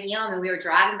celebrated him, and we were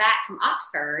driving back from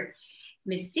Oxford,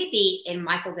 Mississippi, and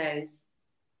Michael goes,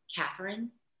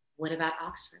 Catherine, what about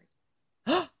Oxford?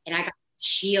 And I got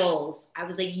chills. I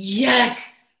was like,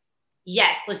 yes,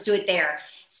 let's do it there.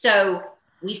 So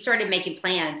we started making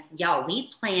plans. Y'all, we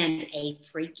planned a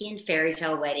freaking fairy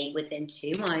tale wedding within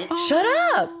 2 months. Shut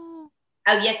up.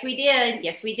 Oh, yes, we did.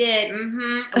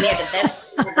 Mm-hmm. We had the best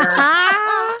ever.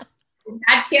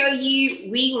 I tell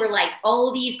you, we were like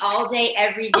oldies all day,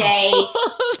 every day.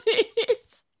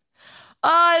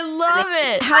 I love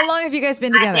it. How long have you guys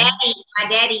been together? My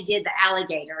daddy did the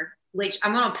alligator, which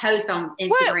I'm going to post on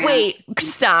Instagram. Wait,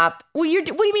 stop. Well, what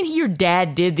do you mean your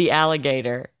dad did the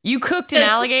alligator? You cooked an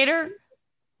alligator?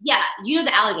 Yeah, you know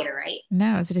the alligator, right?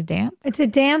 No, is it a dance? It's a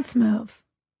dance move.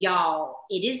 Y'all,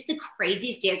 it is the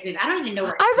craziest dance move. I don't even know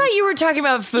where I thought you were talking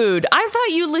about food. I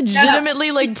thought you legitimately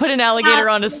like put an alligator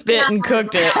on a spit and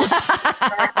cooked it.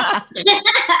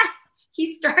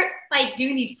 He starts like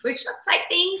doing these push-up type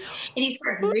things, and he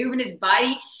starts moving his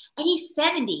body, and he's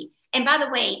 70. And by the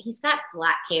way, he's got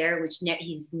black hair, which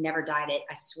he's never dyed it.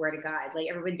 I swear to God. Like,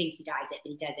 everyone thinks he dyes it, but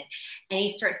he doesn't. And he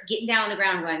starts getting down on the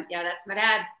ground going, yeah, that's my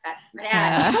dad. That's my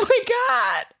dad. Oh my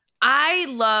God. I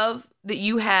love that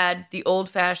you had the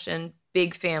old-fashioned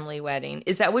big family wedding.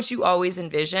 Is that what you always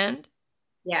envisioned?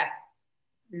 Yeah.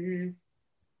 Mm-hmm.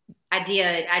 I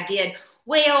did.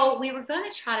 Well, we were going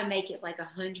to try to make it like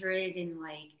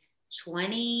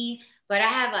 120, but I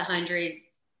have 100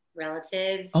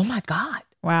 relatives. Oh my God.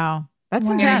 Wow.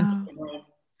 That's intense.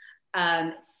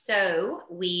 So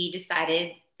we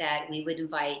decided that we would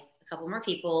invite a couple more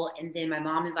people, and then my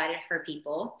mom invited her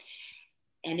people,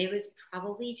 and it was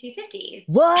probably 250.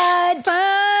 What?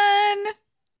 Fun.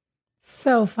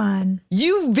 So fun.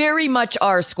 You very much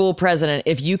are school president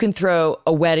if you can throw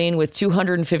a wedding with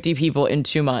 250 people in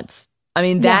 2 months. I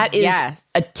mean, that is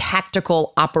a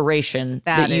tactical operation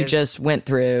that you just went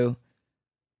through.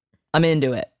 I'm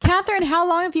into it. Catherine, how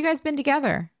long have you guys been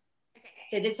together? Okay,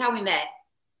 so this is how we met.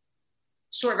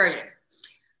 Short version.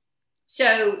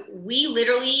 So we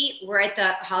literally were at the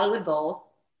Hollywood Bowl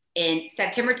in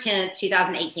September 10th,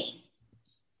 2018.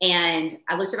 And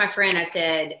I looked at my friend. I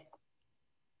said,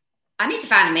 I need to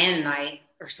find a man tonight,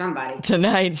 or somebody.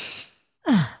 Tonight.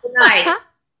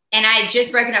 And I had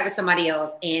just broken up with somebody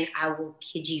else, and I will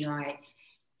kid you not,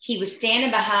 he was standing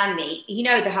behind me. You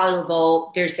know, at the Hollywood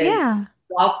Bowl, there's those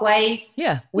walkways.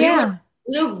 Yeah. We were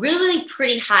really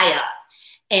pretty high up.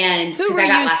 And who were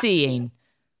you seeing?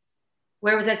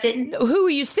 Where was I sitting? Who were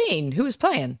you seeing? Who was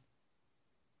playing?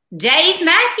 Dave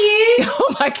Matthews.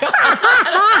 Oh my God.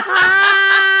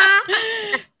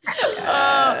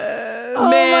 Oh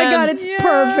my God, it's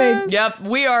perfect. Yep,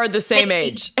 we are the same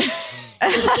age.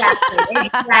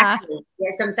 Exactly.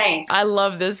 Yes, I'm saying. I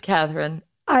love this, Catherine.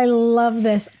 I love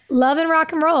this. Love and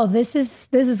rock and roll. This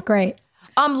is great.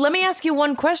 Let me ask you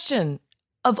one question.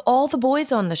 Of all the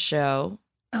boys on the show,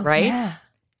 right? Yeah.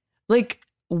 Like,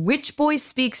 which boy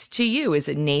speaks to you? Is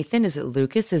it Nathan? Is it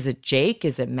Lucas? Is it Jake?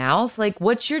 Is it Mouth? Like,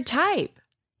 what's your type?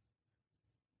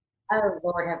 Oh,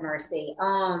 Lord have mercy.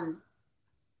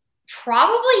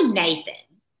 Probably Nathan.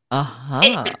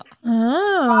 Uh-huh.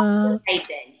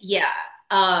 Nathan, yeah.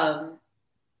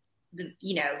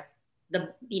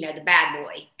 The bad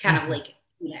boy, kind of like,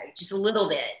 just a little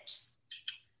bit.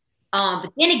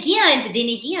 But then again,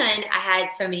 I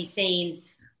had so many scenes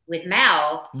with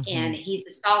Mal, and he's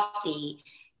the softie,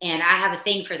 and I have a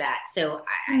thing for that. So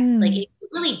it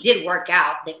really did work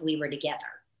out that we were together,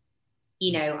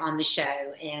 on the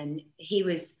show. And he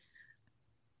was,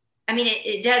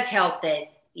 it does help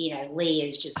that, Lee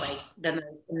is just like the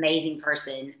most amazing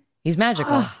person. He's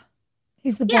magical. Oh,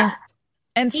 he's the best.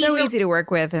 And so easy to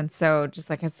work with, and so just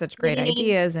like has such great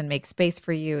ideas and makes space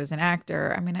for you as an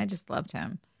actor. I just loved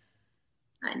him.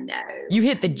 I know. You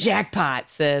hit the jackpot,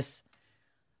 sis.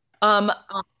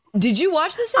 Did you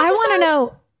watch this episode? I want to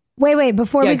know. Wait,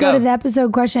 before we go to the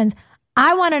episode questions,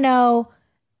 I want to know,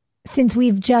 since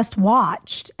we've just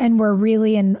watched and we're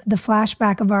really in the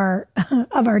flashback of our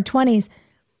 20s,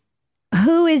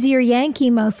 who is your Yankee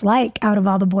most like out of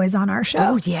all the boys on our show?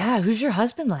 Oh, yeah. Who's your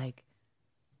husband like?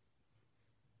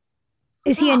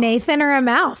 Is he a Nathan or a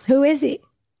Mouth? Who is he?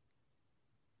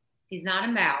 He's not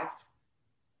a Mouth.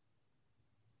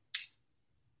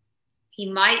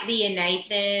 He might be a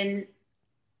Nathan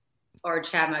or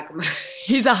Chad Michael Murray.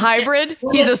 He's a hybrid?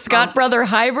 He's a Scott brother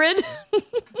hybrid?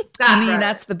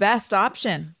 That's the best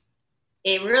option.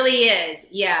 It really is.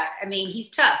 Yeah. He's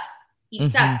tough.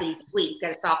 He's tough, but he's sweet. He's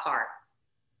got a soft heart.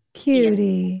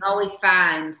 Cutie. Always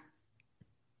find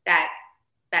that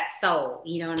soul,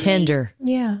 you know what Tender. I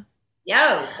mean? Yeah.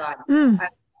 Yo, God.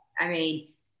 I mean,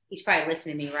 he's probably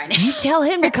listening to me right now. You tell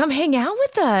him to come hang out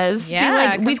with us.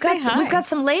 Yeah, we've got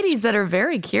some ladies that are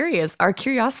very curious. Our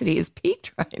curiosity is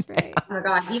piqued right now. Oh my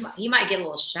God, he might get a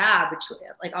little shy between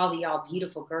like all the y'all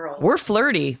beautiful girls. We're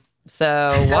flirty,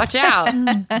 so watch out. So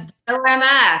am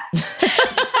I.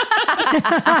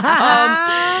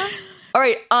 All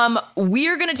right,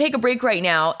 we're gonna take a break right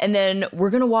now, and then we're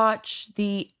gonna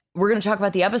talk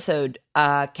about the episode.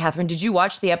 Catherine, did you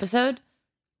watch the episode?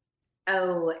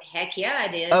 Oh, heck yeah, I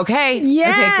did. Okay.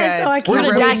 Yes. Okay, good. Oh, We're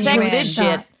gonna Really dissect this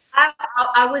shit.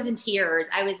 I was in tears.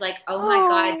 I was like, oh my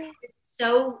God, this is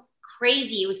so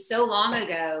crazy. It was so long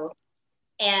ago.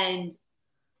 And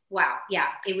wow, yeah,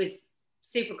 it was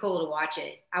super cool to watch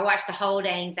it. I watched the whole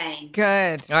dang thing.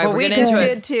 Good. All right, well, we're we gonna just into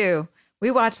did too. We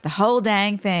watched the whole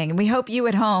dang thing. And we hope you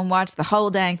at home watch the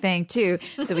whole dang thing too,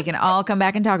 so we can all come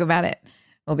back and talk about it.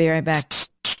 We'll be right back.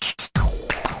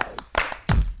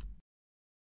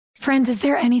 Friends, is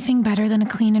there anything better than a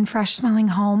clean and fresh smelling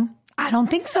home? I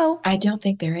don't think so. I don't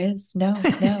think there is. No.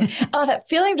 Oh, that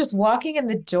feeling just walking in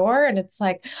the door and it's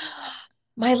like,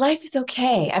 my life is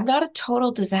okay. I'm not a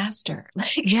total disaster.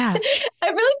 Yeah. I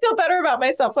really feel better about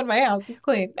myself when my house is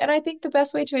clean. And I think the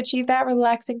best way to achieve that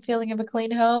relaxing feeling of a clean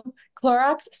home,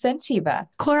 Clorox Scentiva.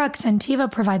 Clorox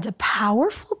Scentiva provides a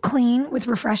powerful clean with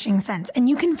refreshing scents, and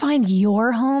you can find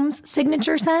your home's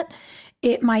signature scent.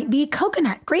 It might be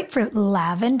coconut, grapefruit,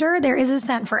 lavender. There is a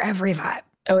scent for every vibe.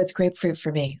 Oh, it's grapefruit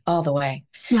for me all the way.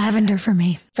 Lavender for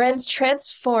me. Friends,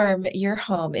 transform your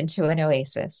home into an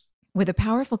oasis. With a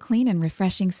powerful, clean, and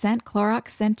refreshing scent, Clorox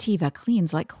Scentiva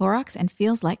cleans like Clorox and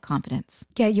feels like confidence.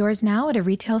 Get yours now at a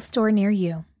retail store near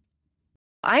you.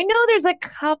 I know there's a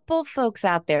couple folks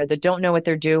out there that don't know what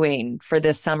they're doing for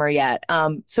this summer yet.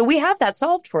 So we have that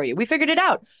solved for you. We figured it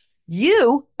out.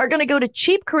 You are going to go to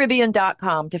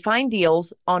cheapcaribbean.com to find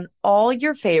deals on all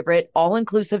your favorite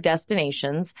all-inclusive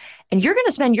destinations, and you're going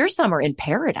to spend your summer in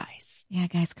paradise. Yeah,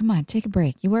 guys, come on, take a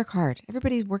break. You work hard.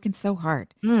 Everybody's working so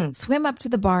hard. Swim up to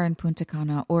the bar in Punta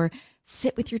Cana or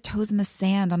sit with your toes in the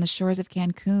sand on the shores of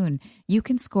Cancun. You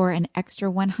can score an extra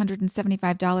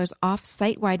 $175 off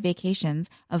site-wide vacations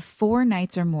of 4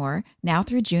 nights or more now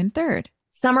through June 3rd.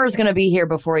 Summer is going to be here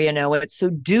before you know it, so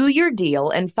do your deal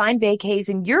and find vacays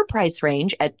in your price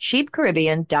range at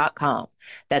cheapcaribbean.com.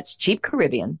 That's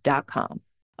cheapcaribbean.com.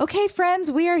 Okay,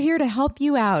 friends, we are here to help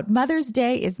you out. Mother's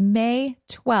Day is May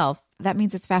 12th. That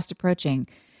means it's fast approaching.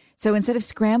 So instead of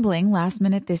scrambling last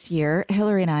minute this year,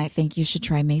 Hillary and I think you should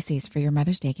try Macy's for your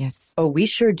Mother's Day gifts. Oh, we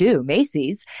sure do.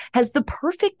 Macy's has the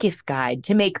perfect gift guide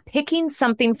to make picking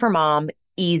something for mom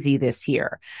easy this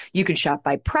year. You can shop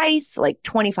by price, like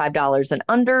 $25 and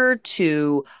under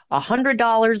to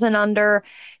 $100 and under,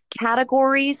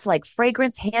 categories like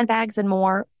fragrance, handbags, and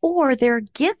more, or their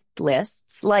gift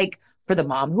lists like for the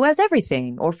mom who has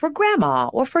everything, or for grandma,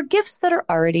 or for gifts that are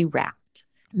already wrapped.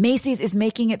 Macy's is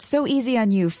making it so easy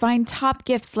on you. Find top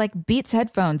gifts like Beats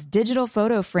headphones, digital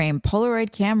photo frame,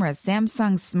 Polaroid cameras,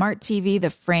 Samsung Smart TV, the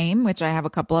frame, which I have a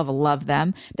couple of, love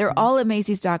them. They're all at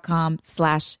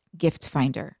Macy's.com/gift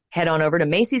finder. Head on over to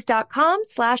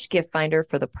Macy's.com/gift finder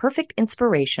for the perfect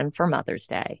inspiration for Mother's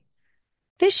Day.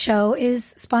 This show is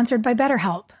sponsored by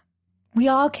BetterHelp. We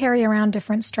all carry around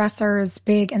different stressors,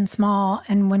 big and small,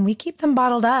 and when we keep them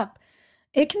bottled up,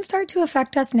 it can start to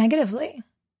affect us negatively.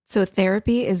 So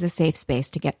therapy is a safe space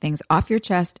to get things off your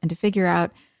chest and to figure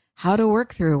out how to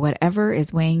work through whatever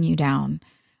is weighing you down.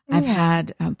 I've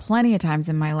had plenty of times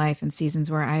in my life and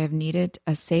seasons where I have needed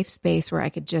a safe space where I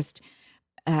could just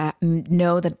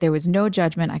know that there was no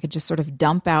judgment. I could just sort of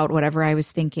dump out whatever I was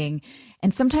thinking.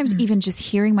 And sometimes even just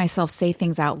hearing myself say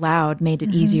things out loud made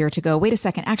it easier to go, wait a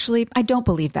second, actually, I don't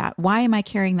believe that. Why am I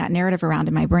carrying that narrative around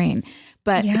in my brain?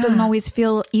 But it doesn't always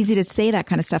feel easy to say that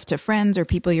kind of stuff to friends or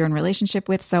people you're in relationship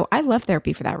with. So I love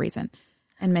therapy for that reason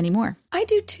and many more. I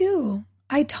do too.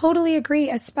 I totally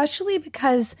agree, especially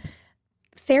because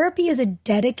therapy is a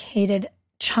dedicated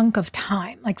chunk of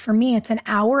time. Like for me, it's an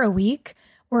hour a week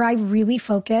where I really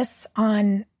focus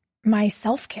on my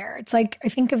self-care. It's like, I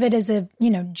think of it as a,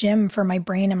 gym for my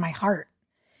brain and my heart.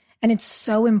 And it's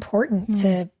so important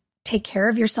to take care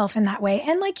of yourself in that way.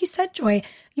 And like you said, Joy,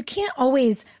 you can't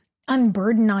always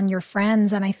unburden on your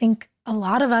friends. And I think a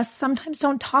lot of us sometimes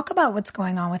don't talk about what's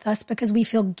going on with us because we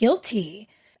feel guilty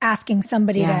asking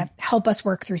somebody to help us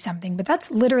work through something. But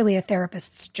that's literally a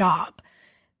therapist's job.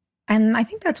 And I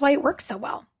think that's why it works so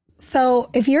well. So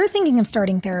if you're thinking of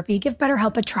starting therapy, give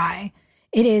BetterHelp a try.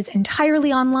 It is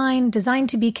entirely online, designed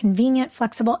to be convenient,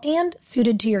 flexible, and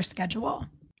suited to your schedule.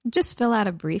 Just fill out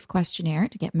a brief questionnaire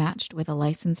to get matched with a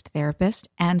licensed therapist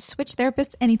and switch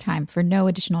therapists anytime for no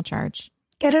additional charge.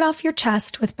 Get it off your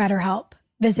chest with BetterHelp.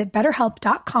 Visit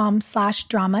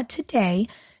betterhelp.com/drama today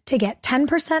to get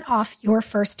 10% off your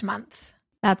first month.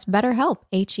 That's BetterHelp,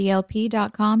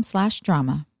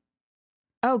 HELP.com/drama.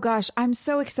 Oh gosh, I'm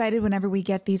so excited whenever we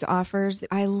get these offers.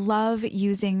 I love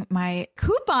using my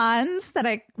coupons that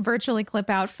I virtually clip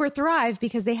out for Thrive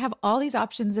because they have all these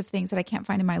options of things that I can't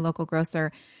find in my local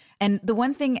grocer. And the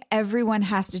one thing everyone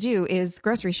has to do is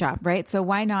grocery shop, right? So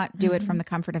why not do it from the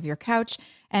comfort of your couch?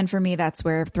 And for me, that's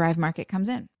where Thrive Market comes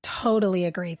in. Totally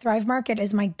agree. Thrive Market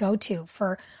is my go-to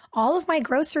for all of my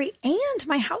grocery and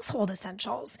my household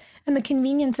essentials. And the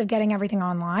convenience of getting everything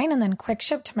online and then quick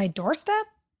ship to my doorstep,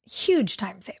 huge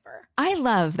time saver. I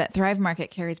love that Thrive Market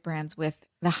carries brands with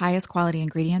the highest quality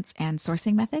ingredients and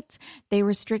sourcing methods. They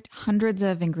restrict hundreds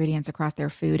of ingredients across their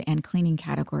food and cleaning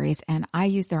categories, and I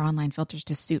use their online filters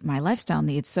to suit my lifestyle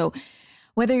needs. So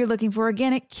whether you're looking for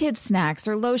organic kids snacks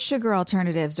or low sugar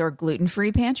alternatives or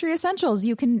gluten-free pantry essentials,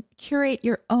 you can curate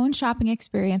your own shopping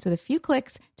experience with a few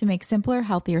clicks to make simpler,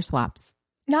 healthier swaps.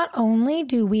 Not only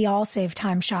do we all save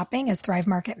time shopping as Thrive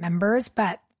Market members,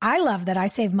 but I love that I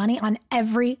save money on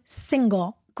every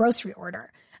single grocery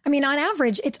order. I mean, on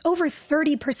average, it's over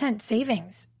 30%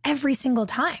 savings every single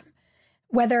time.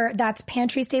 Whether that's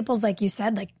pantry staples, like you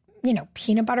said, like,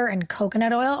 peanut butter and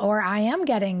coconut oil, or I am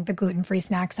getting the gluten-free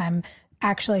snacks I'm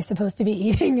actually supposed to be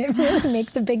eating. It really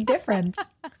makes a big difference.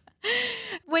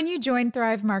 When you join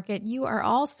Thrive Market, you are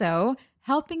also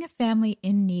helping a family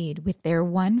in need with their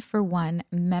 1-for-1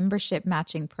 membership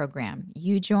matching program.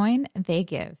 You join, they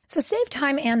give. So save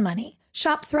time and money.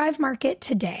 Shop Thrive Market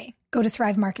today. Go to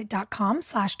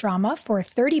thrivemarket.com/drama for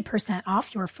 30%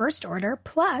 off your first order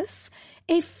plus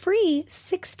a free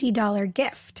 $60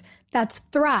 gift. That's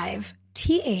Thrive,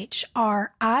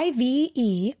 THRIVE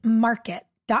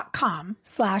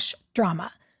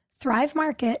market.com/drama.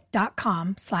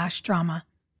 thrivemarket.com/drama.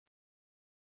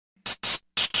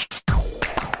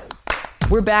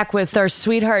 We're back with our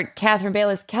sweetheart, Catherine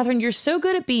Bayless. Catherine, you're so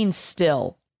good at being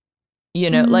still.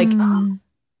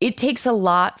 It takes a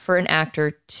lot for an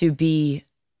actor to be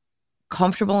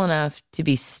comfortable enough to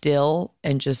be still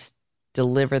and just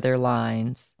deliver their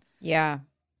lines. Yeah.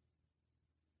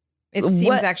 It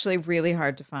seems actually really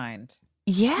hard to find.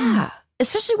 Yeah.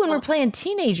 Especially when we're playing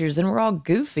teenagers and we're all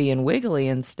goofy and wiggly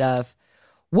and stuff.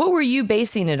 What were you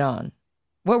basing it on?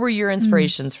 What were your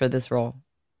inspirations for this role?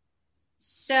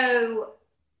 So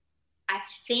I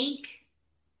think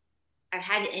I've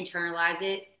had to internalize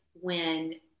it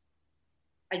when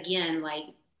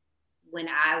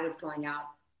I was going out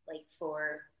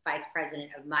for vice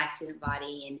president of my student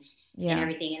body and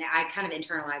everything. And I kind of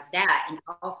internalized that. And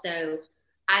also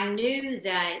I knew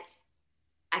that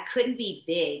I couldn't be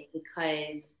big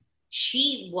because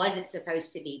she wasn't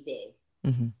supposed to be big.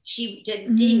 Mm-hmm. She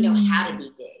didn't know how to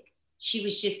be big. She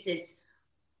was just this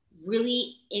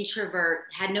really introvert,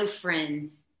 had no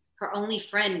friends. Her only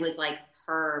friend was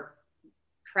her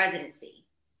presidency.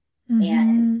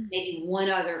 And maybe one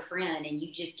other friend, and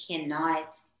you just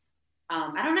cannot,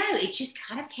 I don't know, it just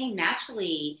kind of came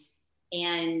naturally.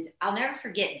 And I'll never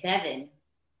forget Bevan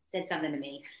said something to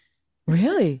me.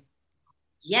 Really?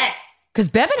 Yes. Because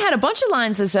Bevan had a bunch of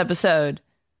lines this episode.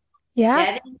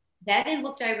 Yeah. Bevan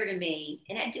looked over to me,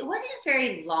 and it wasn't a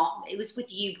very long, it was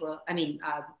with you,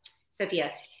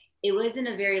 Sophia. It wasn't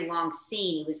a very long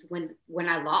scene. It was when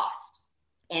I lost.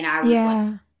 And I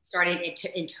was started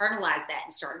to internalize that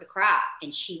and started to cry.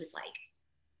 And she was like,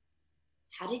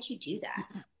 how did you do that?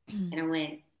 And I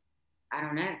went, I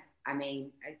don't know. I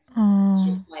mean, it's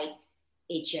just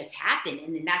it just happened.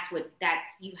 And then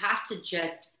you have to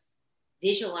just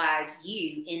visualize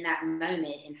you in that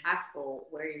moment in high school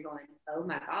where you're going, oh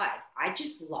my God, I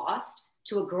just lost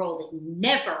to a girl that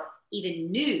never even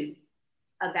knew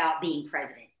about being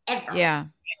president ever. Yeah.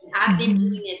 And I've been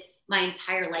doing this my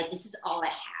entire life. This is all I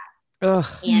have. Ugh.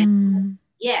 And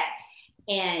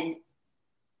and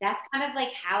that's kind of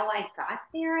how I got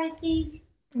there, I think.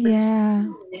 But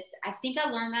I think I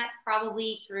learned that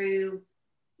probably through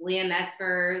Liam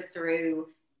Esper,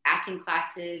 through acting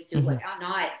classes, through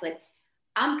whatnot. But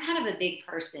I'm kind of a big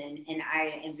person and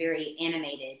I am very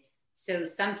animated. So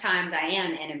sometimes I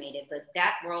am animated, but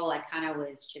that role I kind of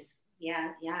was just,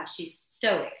 she's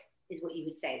stoic is what you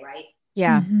would say, right?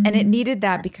 Yeah. And it needed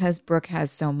that because Brooke has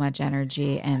so much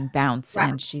energy and bounce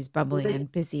and she's bubbly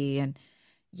and busy. And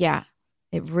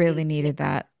it really needed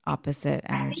that opposite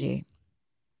energy.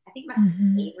 I think my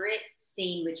favorite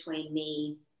scene between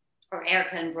me or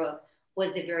Erica and Brooke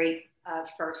was the very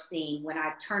first scene when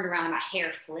I turned around and my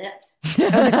hair flipped.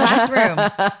 Oh, the classroom.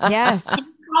 Yes. In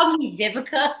the called me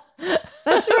Vivica.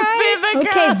 That's right. Vivica.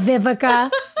 Okay,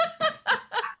 Vivica.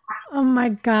 Oh my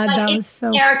God, Like, that it's was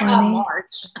so Erica funny.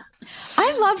 March.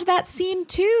 I loved that scene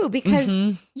too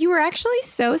because you were actually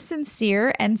so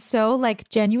sincere and so like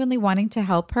genuinely wanting to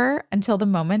help her until the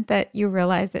moment that you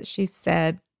realized that she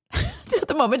said, until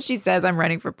the moment she says, "I'm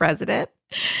running for president."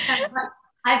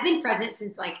 I've been president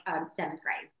since like 7th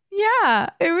grade. Yeah,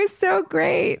 it was so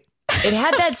great. It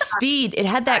had that speed. It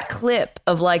had that clip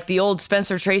of like the old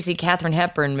Spencer Tracy, Katharine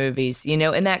Hepburn movies, you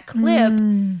know, and that clip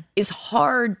is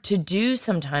hard to do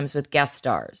sometimes with guest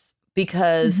stars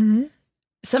because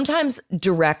sometimes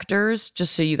directors,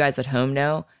 just so you guys at home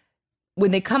know,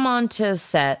 when they come on to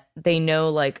set, they know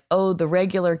like, oh, the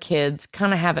regular kids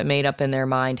kind of have it made up in their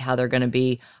mind how they're going to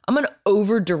be. I'm going to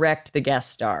over direct the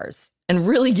guest stars and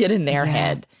really get in their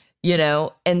head, you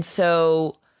know? And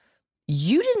so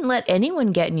you didn't let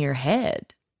anyone get in your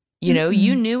head. You know,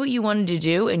 you knew what you wanted to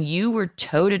do and you were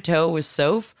toe to toe with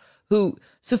Soph, who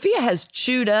Sophia has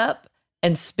chewed up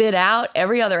and spit out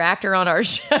every other actor on our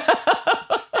show.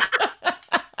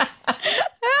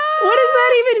 What does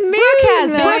that even mean?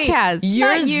 Brooke has.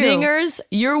 Your not you. zingers,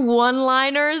 your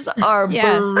one-liners are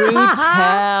Yes.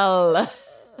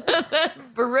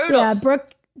 brutal. Yeah,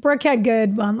 Brooke had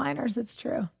good one-liners. It's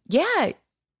true. Yeah.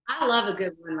 I love a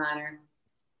good one-liner.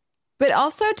 But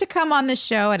also to come on the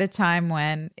show at a time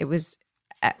when it was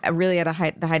really at the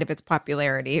height of its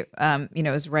popularity. You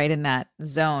know, it was right in that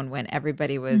zone when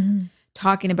everybody was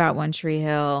talking about One Tree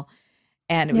Hill,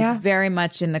 and it was very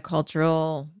much in the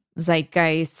cultural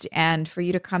zeitgeist. And for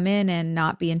you to come in and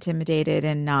not be intimidated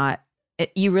and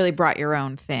you really brought your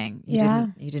own thing.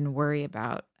 You didn't worry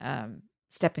about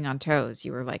stepping on toes.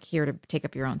 You were like here to take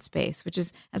up your own space, which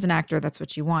is, as an actor, that's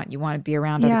what you want. You want to be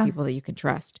around other people that you can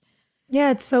trust.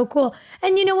 Yeah, it's so cool.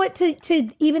 And you know what? To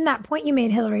even that point you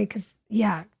made, Hillary, because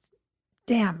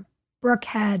damn, Brooke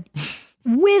had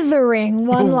withering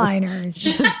one-liners.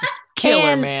 Just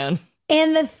killer, man.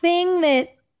 And the thing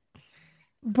that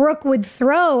Brooke would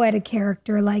throw at a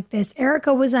character like this,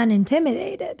 Erica was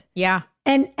unintimidated. Yeah.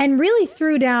 And really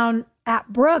threw down at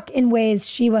Brooke in ways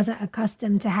she wasn't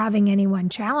accustomed to having anyone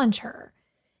challenge her.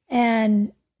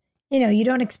 And, you know, you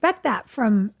don't expect that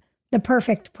from the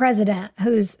perfect president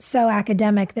who's so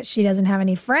academic that she doesn't have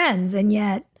any friends. And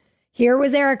yet here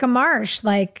was Erica Marsh,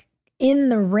 like in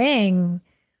the ring.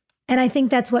 And I think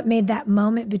that's what made that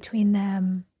moment between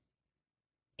them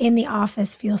in the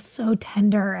office feel so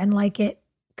tender and like it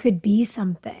could be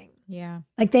something. Yeah.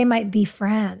 Like they might be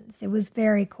friends. It was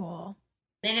very cool.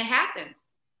 Then it happened.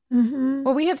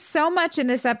 Well, we have so much in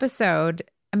this episode.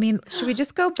 I mean, should we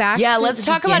just go back? Yeah, to let's the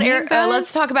talk about beginning, guys?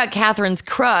 let's talk about Catherine's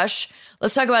crush.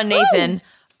 Let's talk about Nathan.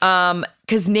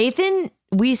 Because Nathan,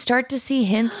 we start to see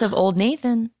hints of old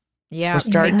Nathan. Yeah. We're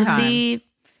starting to big time. see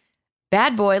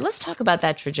bad boy. Let's talk about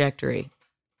that trajectory.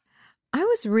 I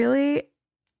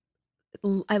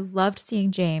loved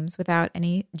seeing James without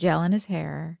any gel in his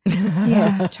hair.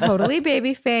 Yeah. Just totally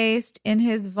baby faced in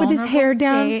his vulnerable hair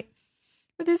down. state.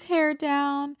 With his hair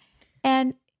down.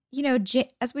 And, you know,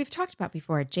 as we've talked about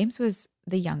before, James was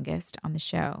the youngest on the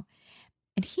show.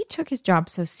 And he took his job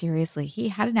so seriously. He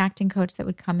had an acting coach that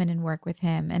would come in and work with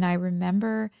him. And I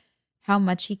remember how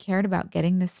much he cared about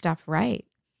getting this stuff right.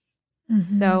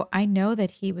 So I know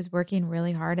that he was working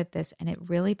really hard at this and it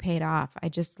really paid off. I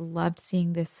just loved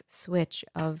seeing this switch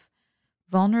of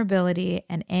vulnerability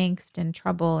and angst and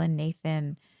trouble in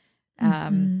Nathan.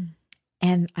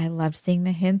 And I loved seeing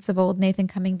the hints of old Nathan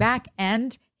coming back.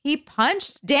 And he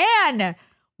punched Dan.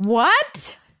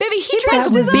 What? Baby, he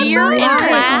drank beer in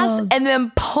class and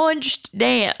then punched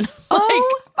Dan.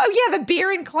 Oh, yeah, the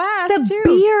beer in class, The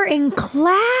beer in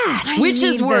class. Which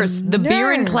is mean, worse, the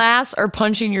beer in nerve. class or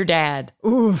punching your dad?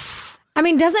 Oof. I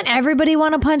mean, doesn't everybody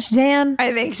want to punch Dan?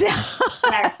 I think so.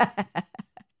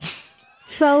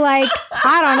 So, like,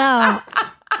 I don't know.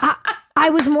 I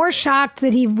was more shocked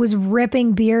that he was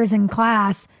ripping beers in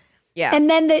class. Yeah. And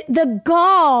then the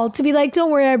gall to be like,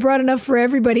 don't worry, I brought enough for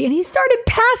everybody. And he started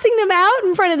passing them out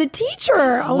in front of the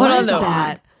teacher. Oh, what is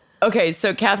that? Okay,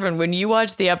 so Catherine, when you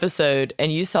watched the episode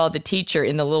and you saw the teacher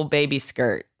in the little baby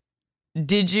skirt,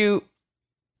 did you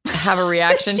have a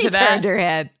reaction She to that? turned her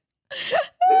head.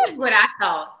 This is what I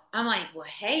thought. I'm like, well,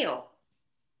 hell,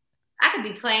 I could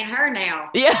be playing her now.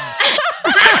 Yeah.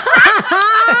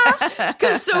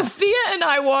 Because Sophia and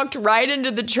I walked right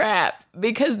into the trap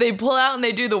because they pull out and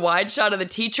they do the wide shot of the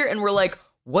teacher and we're like,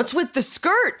 what's with the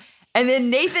skirt? And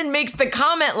then Nathan makes the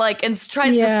comment like and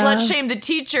tries to slut shame the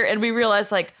teacher and we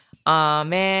realize like, aw,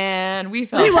 man, we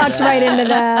walked right into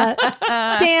that.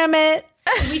 Damn it.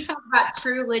 Can we talk about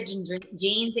True Religion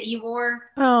jeans that you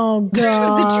wore? Oh,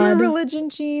 God. The True Religion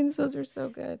jeans, those are so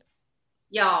good.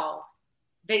 y'all.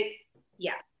 The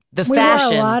fashion. We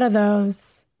wore a lot of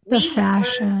those. The we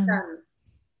fashion. Some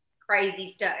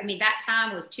crazy stuff. I mean, that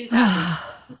time was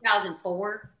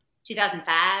 2004,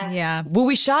 2005. Yeah. Well,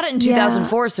 we shot it in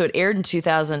 2004, so it aired in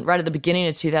 2000, right at the beginning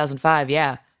of 2005.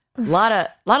 Yeah. A lot of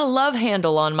love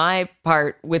handle on my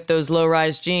part with those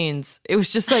low-rise jeans. It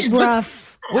was just like,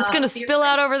 rough. What's going to spill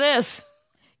out over this?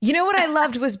 You know what I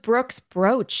loved was Brooke's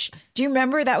brooch. Do you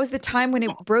remember that was the time when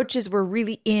brooches were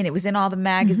really in? It was in all the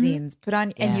magazines. Put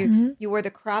on, and you wore the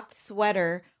cropped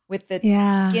sweater with the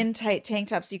skin tight tank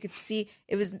top, so you could see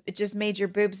it just made your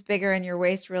boobs bigger and your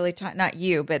waist really tight. Not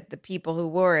you, but the people who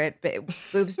wore it. But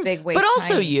boobs big, waist but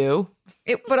also tiny. you.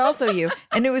 But also you,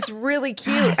 and it was really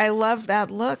cute. I loved that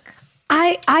look.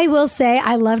 I will say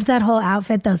I loved that whole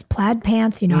outfit, those plaid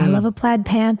pants. You know, I love a plaid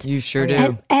pant. You sure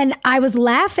do. And I was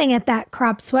laughing at that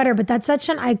cropped sweater, but that's such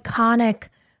an iconic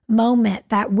moment,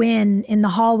 that win in the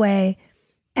hallway.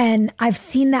 And I've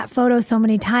seen that photo so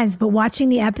many times, but watching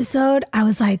the episode, I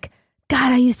was like,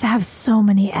 God, I used to have so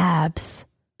many abs.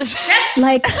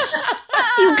 Like,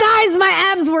 you guys,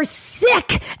 my abs were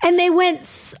sick and they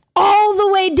went all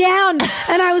the way down.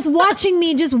 And I was watching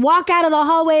me just walk out of the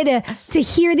hallway to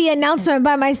hear the announcement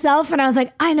by myself. And I was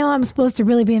like, I know I'm supposed to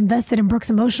really be invested in Brooke's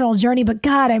emotional journey, but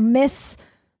God, I miss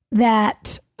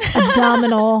that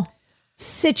abdominal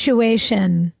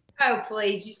situation. Oh,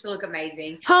 please. You still look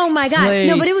amazing. Oh my God. Please.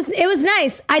 No, but it was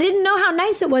nice. I didn't know how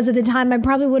nice it was at the time. I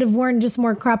probably would have worn just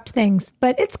more cropped things,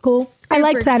 but it's cool. I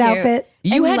liked that cute. outfit.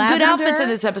 You And had good lavender? outfits in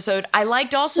this episode. I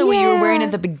liked also what you were wearing at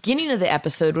the beginning of the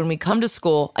episode when we come to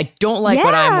school. I don't like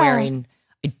what I'm wearing.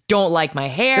 I don't like my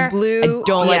hair. The blue. I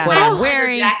don't like what I'm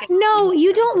wearing. No,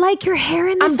 you don't like your hair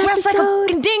in this I'm dressed like a episode?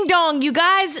 fucking ding dong, you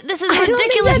guys. This is I don't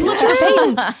think ridiculous. that's Look for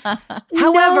Peyton.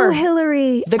 However, no,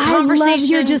 Hillary, the I love your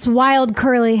conversation- just wild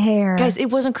curly hair. guys,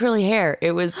 it wasn't curly hair.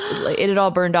 It had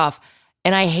all burned off.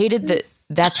 And I hated that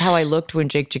that's how I looked when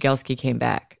Jake Jagelski came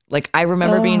back. Like, I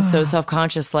remember being so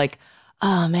self-conscious, like,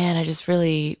 oh man, I just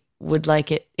really would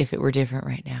like it if it were different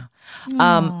right now.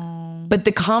 But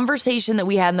the conversation that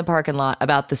we had in the parking lot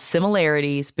about the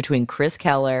similarities between Chris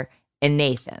Keller and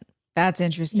Nathan. That's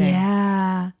interesting.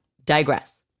 Yeah.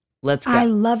 Digress. Let's go. I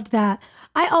loved that.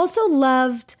 I also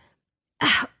loved.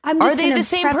 I'm Are just they gonna the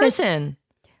same preface- person?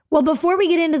 Well, before we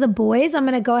get into the boys, I'm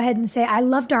going to go ahead and say I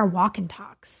loved our walk and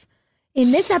talks.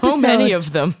 In this So episode, many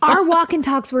of them. our walk and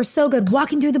talks were so good.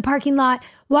 Walking through the parking lot,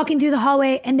 walking through the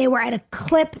hallway, and they were at a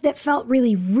clip that felt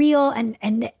really real, and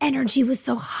the energy was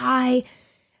so high.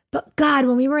 But God,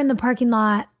 when we were in the parking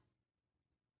lot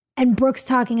and Brooke's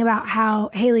talking about how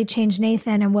Haley changed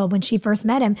Nathan, and well, when she first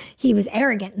met him, he was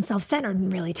arrogant and self-centered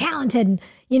and really talented,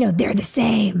 and they're the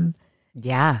same.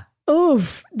 Yeah.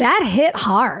 Oof, that hit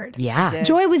hard. Yeah.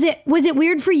 Joy, was it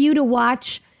weird for you to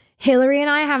watch Hillary and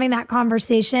I having that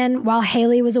conversation while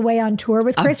Haley was away on tour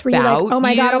with Chris? Were you like, About oh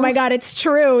my God, it's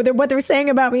true. What they're saying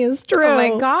about me is true. Oh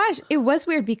my gosh. It was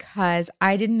weird because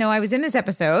I didn't know I was in this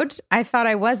episode. I thought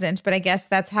I wasn't, but I guess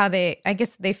that's how they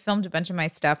filmed a bunch of my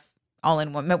stuff all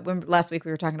in one. Last week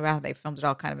we were talking about how they filmed it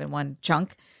all kind of in one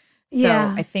chunk. So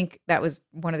Yeah. I think that was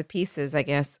one of the pieces, I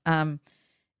guess.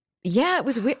 Yeah, it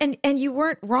was weird. And you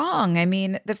weren't wrong. I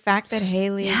mean, the fact that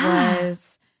Haley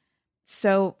was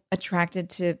so attracted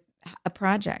to a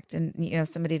project and,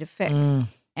 somebody to fix.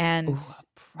 And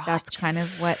that's kind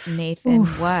of what Nathan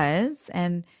was.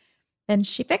 And then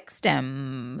she fixed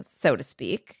him, so to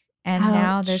speak. And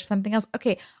now there's something else.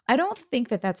 Okay, I don't think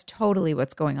that that's totally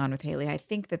what's going on with Haley. I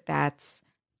think that that's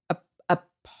a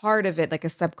part of it, like a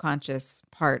subconscious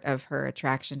part of her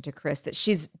attraction to Chris that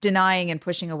she's denying and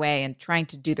pushing away and trying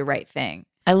to do the right thing.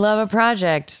 I love a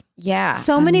project. Yeah.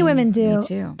 So many women do. Me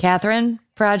too. Catherine,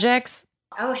 projects?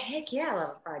 Oh, heck yeah, I love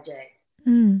a project.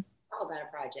 Mm. All about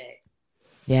a project.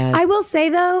 Yeah. I will say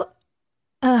though,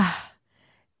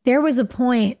 there was a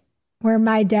point where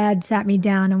my dad sat me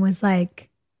down and was like,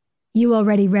 you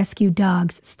already rescued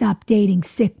dogs. Stop dating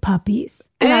sick puppies.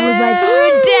 And I was like,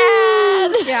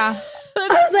 oh, Dad. Yeah. I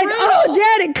was like, oh,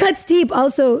 Dad, it cuts deep.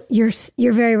 Also,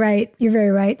 you're very right. You're very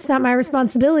right. It's not my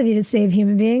responsibility to save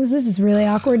human beings. This is really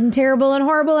awkward and terrible and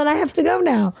horrible, and I have to go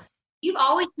now. You've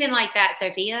always been like that,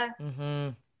 Sophia. Mm-hmm.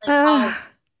 I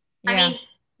Yeah. mean,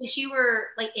 since you were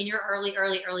like in your early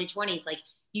 20s, like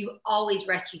you always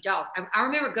rescued dogs. I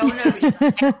remember going over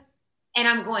to and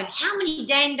I'm going, how many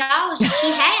dang dogs does she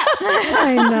have?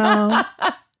 I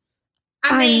know.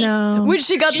 I mean, know. When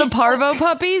she got the She's- parvo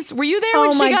puppies? Were you there when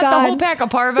Oh she my got the God. whole pack of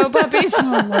parvo puppies?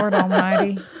 Oh, Lord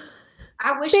almighty.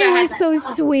 I wish They I were had that so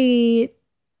dog. sweet.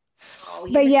 Oh,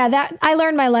 But yeah, that I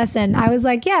learned my lesson. I was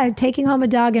like, yeah, taking home a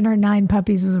dog and her 9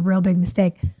 puppies was a real big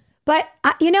mistake. But,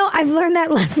 I've learned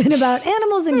that lesson about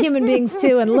animals and human beings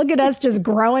too. And look at us just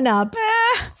growing up.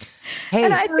 Hey,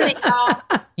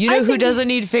 you know who doesn't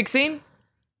need fixing?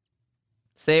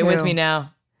 Say it with me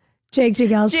now. Jake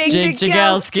Jagelski. Jake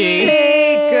Jagelski.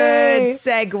 Good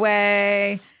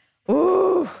segue.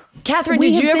 Ooh. Catherine,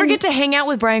 did you ever get to hang out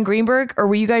with Brian Greenberg, or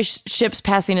were you guys ships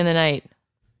passing in the night?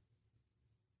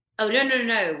 Oh,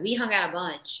 no. We hung out a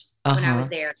bunch when I was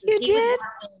there. You did?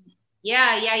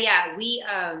 Yeah.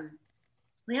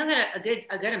 We hung out a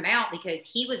good amount because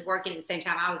he was working at the same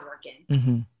time I was working.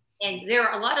 Mm-hmm. And there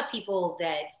are a lot of people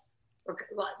that were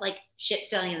like ship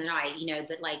sailing in the night,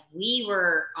 but like we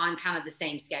were on kind of the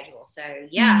same schedule. So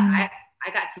I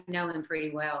got to know him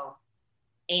pretty well.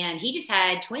 And he just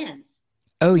had twins.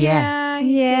 Oh, yeah.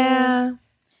 Yeah.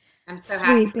 I'm so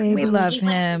Sweet, happy. baby. We love He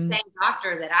went him. to the same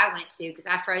doctor that I went to because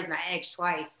I froze my eggs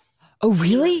twice. Oh,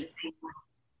 really?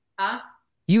 Huh?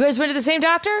 You guys went to the same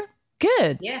doctor?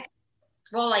 Good. Yeah.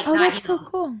 Well, like, Oh, not that's so him.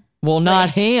 cool. Well, not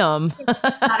him.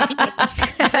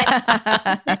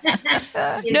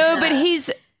 No, but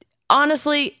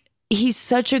he's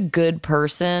such a good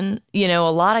person. A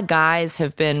lot of guys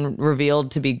have been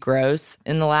revealed to be gross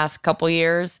in the last couple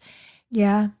years.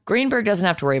 Yeah. Greenberg doesn't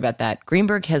have to worry about that.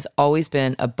 Greenberg has always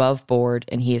been above board,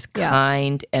 and he is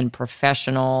kind and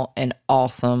professional and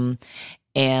awesome.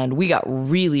 And we got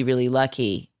really, really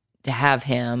lucky to have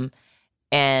him.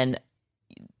 And,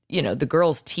 the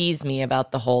girls tease me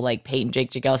about the whole like Peyton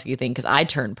Jake Jagelski thing because I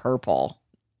turned purple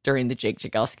during the Jake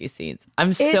Jagelski scenes.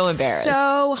 I'm so embarrassed.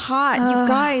 So hot. You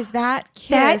guys, that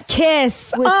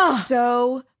kiss was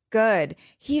so good.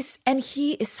 He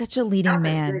is such a leading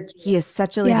man. He is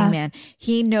such a leading man.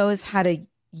 He knows how to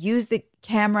use the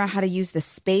camera, how to use the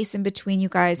space in between you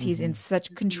guys. He's in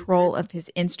such control of his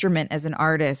instrument as an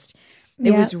artist.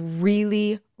 It was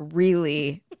really,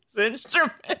 really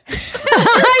Instrument. I had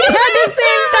the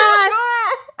same thought.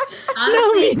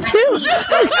 No, me too. As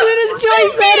soon as Joy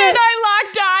said it. And I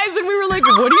locked eyes and we were like,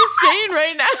 what are you saying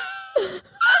right now?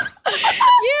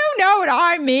 You know what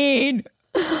I mean.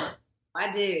 I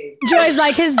do. Joy's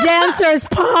like his dancer's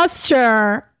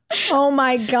posture. Oh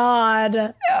my God.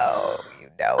 No, you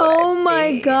know what Oh I my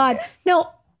mean. God. No,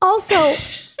 also,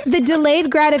 the delayed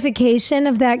gratification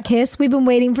of that kiss. We've been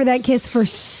waiting for that kiss for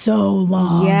so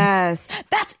long. Yes.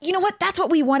 You know what? That's what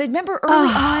we wanted. Remember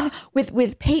early on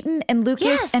with Peyton and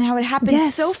Lucas and how it happened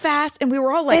so fast and we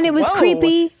were all like, and it was whoa.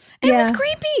 creepy. And it was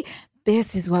creepy.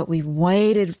 This is what we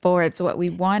waited for. It's what we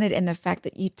wanted. And the fact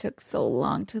that you took so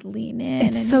long to lean in.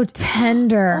 It's so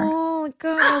tender. Oh,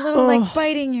 God. A little like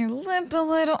biting your lip a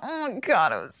little. Oh,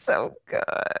 God. It was so good.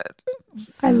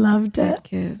 I loved it.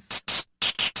 Kiss.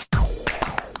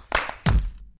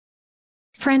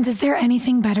 Friends, is there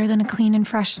anything better than a clean and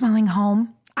fresh smelling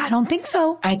home? I don't think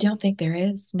so. I don't think there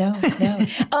is. No.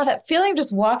 Oh, that feeling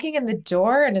just walking in the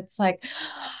door and it's like,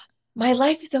 my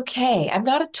life is okay. I'm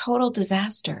not a total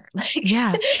disaster. I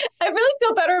really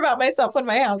feel better about myself when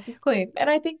my house is clean. And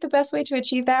I think the best way to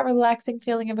achieve that relaxing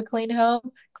feeling of a clean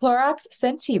home, Clorox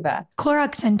Scentiva.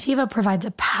 Clorox Scentiva provides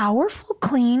a powerful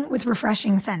clean with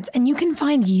refreshing scents, and you can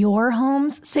find your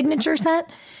home's signature scent.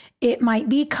 It might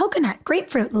be coconut,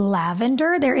 grapefruit,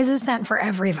 lavender. There is a scent for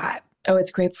every vibe. Oh,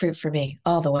 it's grapefruit for me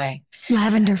all the way.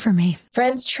 Lavender for me.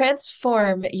 Friends,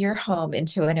 transform your home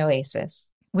into an oasis.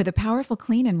 With a powerful,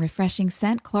 clean, and refreshing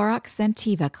scent, Clorox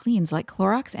Scentiva cleans like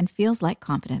Clorox and feels like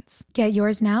confidence. Get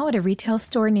yours now at a retail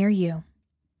store near you.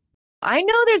 I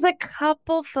know there's a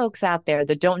couple folks out there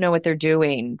that don't know what they're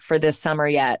doing for this summer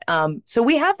yet. So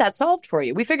we have that solved for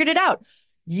you. We figured it out.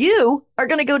 You are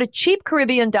going to go to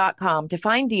cheapcaribbean.com to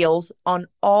find deals on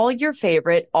all your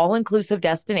favorite all-inclusive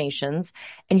destinations,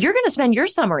 and you're going to spend your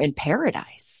summer in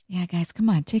paradise. Yeah, guys, come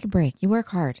on, take a break. You work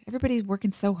hard. Everybody's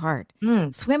working so hard.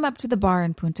 Swim up to the bar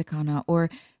in Punta Cana or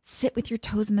sit with your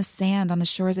toes in the sand on the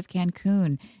shores of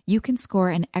Cancun. You can score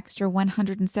an extra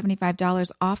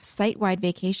 $175 off site-wide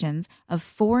vacations of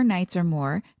 4 nights or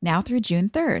more now through June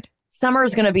 3rd. Summer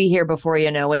is going to be here before you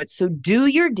know it, so do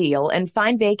your deal and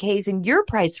find vacays in your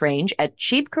price range at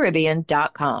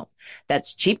cheapcaribbean.com.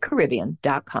 That's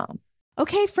cheapcaribbean.com.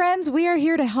 Okay, friends, we are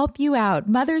here to help you out.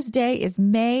 Mother's Day is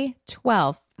May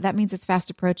 12th. That means it's fast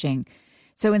approaching.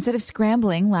 So instead of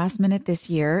scrambling last minute this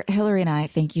year, Hillary and I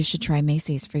think you should try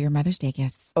Macy's for your Mother's Day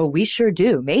gifts. Oh, we sure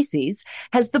do. Macy's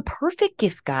has the perfect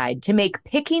gift guide to make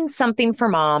picking something for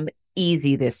mom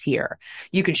easy this year.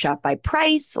 You can shop by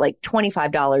price, like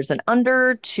 $25 and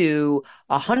under to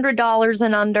 $100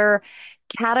 and under,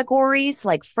 categories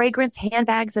like fragrance,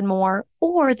 handbags, and more,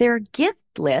 or their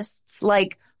gift lists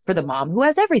like for the mom who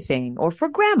has everything, or for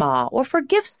grandma, or for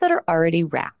gifts that are already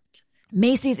wrapped.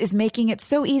 Macy's is making it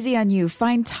so easy on you.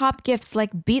 Find top gifts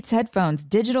like Beats headphones,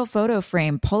 digital photo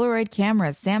frame, Polaroid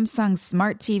cameras, Samsung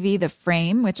Smart TV, the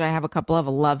frame, which I have a couple of,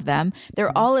 love them.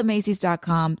 They're all at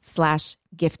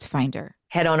Macy's.com/gift finder.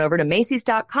 Head on over to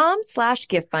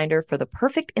Macy's.com/gift finder for the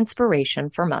perfect inspiration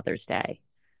for Mother's Day.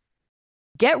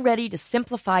 Get ready to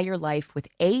simplify your life with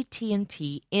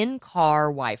AT&T in-car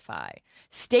Wi-Fi.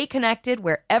 Stay connected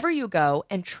wherever you go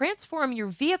and transform your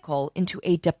vehicle into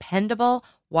a dependable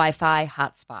Wi-Fi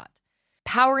hotspot.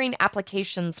 Powering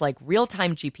applications like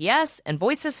real-time GPS and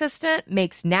voice assistant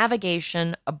makes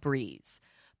navigation a breeze.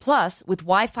 Plus, with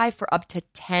Wi-Fi for up to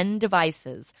 10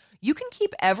 devices, you can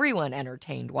keep everyone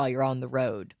entertained while you're on the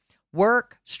road.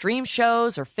 Work, stream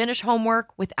shows, or finish homework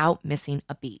without missing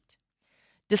a beat.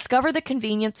 Discover the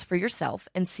convenience for yourself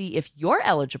and see if you're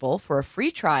eligible for a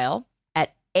free trial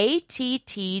at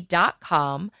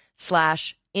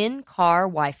att.com/in-car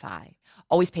Wi-Fi.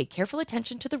 Always pay careful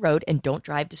attention to the road and don't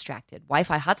drive distracted.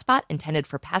 Wi-Fi hotspot intended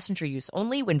for passenger use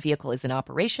only when vehicle is in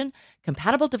operation.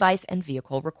 Compatible device and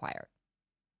vehicle required.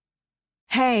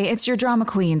 Hey, it's your drama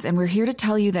queens, and we're here to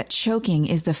tell you that choking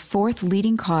is the 4th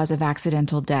leading cause of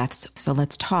accidental deaths. So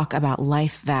let's talk about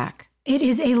LifeVac. It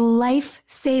is a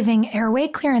life-saving airway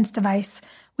clearance device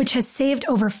which has saved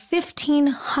over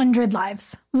 1,500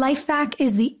 lives. LifeVac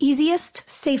is the easiest,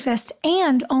 safest,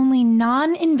 and only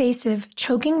non-invasive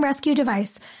choking rescue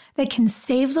device that can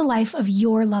save the life of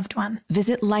your loved one.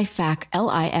 Visit LifeVac,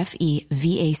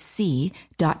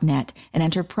 LifeVac.net, and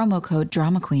enter promo code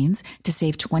Drama Queens to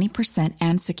save 20%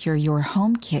 and secure your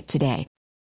home kit today.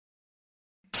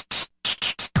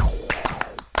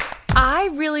 I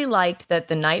really liked that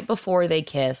the night before they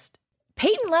kissed,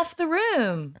 Peyton left the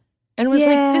room and was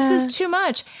like, this is too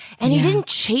much. And he didn't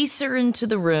chase her into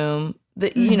the room,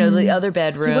 the other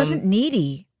bedroom. He wasn't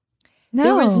needy. No.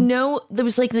 There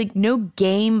was like no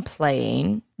game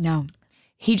playing. No.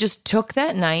 He just took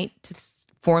that night to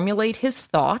formulate his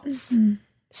thoughts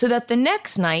so that the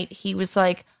next night he was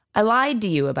like, I lied to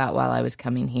you about while I was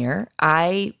coming here.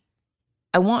 I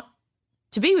want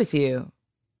to be with you.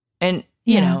 And,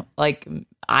 you know, like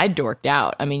I dorked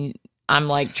out. I mean, I'm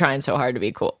like trying so hard to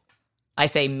be cool. I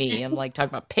say me, I'm like talking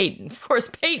about Peyton. Of course,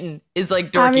 Peyton is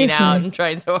like dorking out and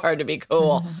trying so hard to be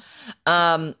cool.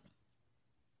 But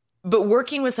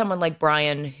working with someone like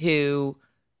Brian, who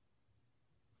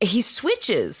he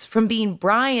switches from being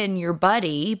Brian, your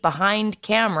buddy behind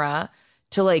camera,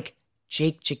 to like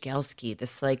Jake Jagelski,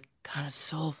 this like kind of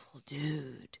soulful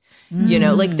dude. You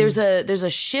know, like there's a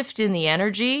shift in the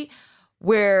energy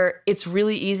where it's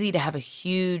really easy to have a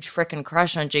huge frickin'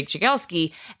 crush on Jake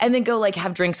Jagelski and then go like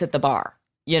have drinks at the bar,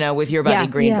 you know, with your buddy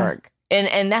Greenberg. Yeah.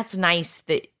 And that's nice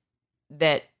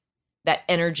that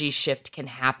energy shift can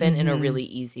happen in a really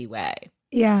easy way.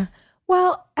 Yeah.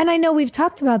 Well, and I know we've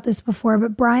talked about this before,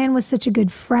 but Brian was such a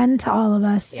good friend to all of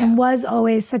us and was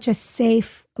always such a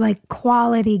safe, like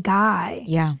quality guy.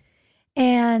 Yeah.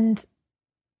 And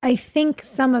I think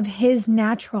some of his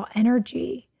natural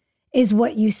energy is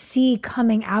what you see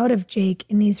coming out of Jake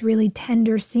in these really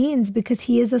tender scenes, because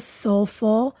he is a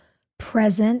soulful,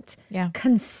 present,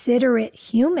 considerate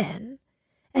human.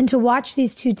 And to watch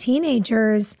these two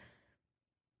teenagers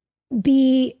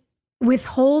be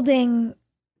withholding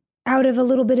out of a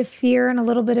little bit of fear and a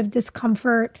little bit of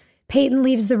discomfort. Peyton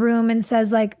leaves the room and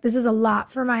says, like, this is a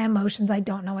lot for my emotions. I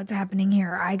don't know what's happening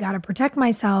here. I got to protect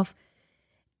myself.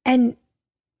 And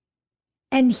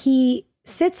he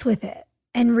sits with it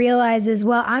and realizes,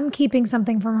 well, I'm keeping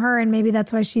something from her, and maybe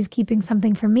that's why she's keeping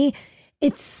something from me.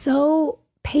 It's so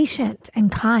patient and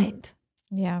kind.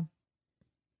 Yeah.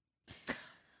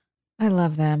 I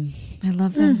love them. I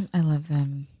love them. I love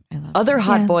them. I love Other them.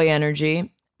 hot boy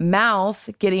energy, Mouth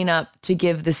getting up to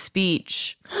give the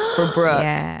speech for Brooke.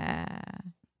 Yeah.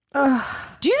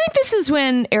 Do you think this is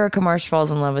when Erica Marsh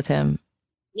falls in love with him?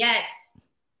 Yes.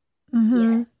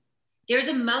 Mm-hmm. Yes. There's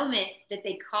a moment that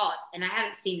they caught, and I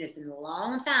haven't seen this in a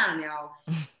long time, y'all.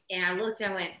 And I looked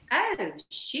and I went, oh,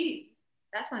 shoot.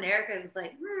 That's when Erica was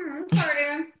like,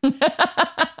 Carter.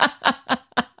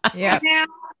 Yeah. Now,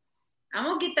 I'm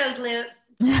going to get those lips.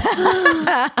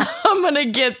 I'm going to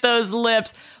get those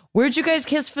lips. Where'd you guys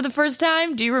kiss for the first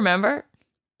time? Do you remember?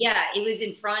 Yeah, it was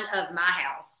in front of my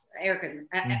house,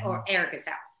 Erica's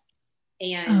house.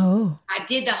 And I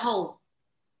did the whole,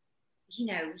 you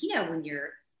know, when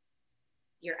you're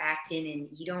acting and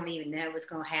you don't even know what's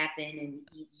going to happen, and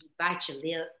you bite your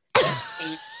lip.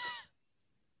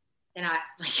 And I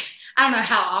don't know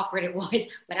how awkward it was,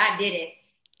 but I did it.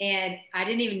 And I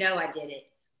didn't even know I did it.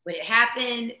 But it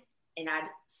happened, and I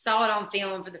saw it on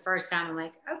film for the first time. I'm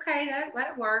like, okay,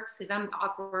 that works, because I'm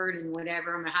awkward and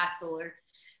whatever. I'm a high schooler,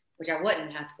 which I wasn't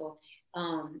in high school.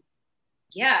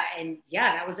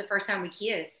 that was the first time we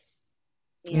kissed.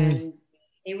 And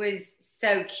it was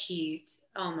so cute.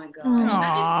 Oh my gosh. Aww.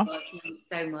 I just love him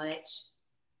so much.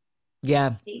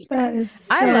 Yeah. That is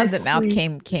I love that sweet.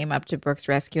 Mouth came up to Brooke's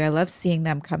rescue. I love seeing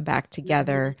them come back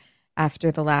together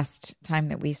after the last time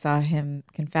that we saw him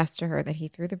confess to her that he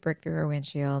threw the brick through her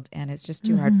windshield, and it's just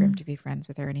too hard for him to be friends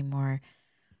with her anymore.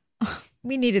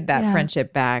 We needed that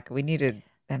friendship back. We needed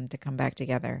them to come back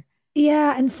together.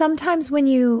 Yeah, and sometimes when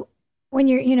you're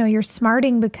you're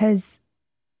smarting because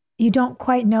you don't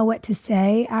quite know what to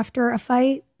say after a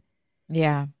fight.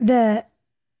 Yeah. The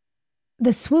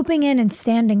swooping in and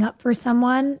standing up for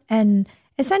someone and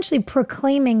essentially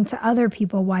proclaiming to other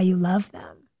people why you love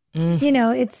them.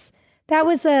 That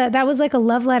was like a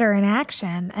love letter in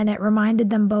action, and it reminded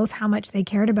them both how much they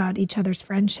cared about each other's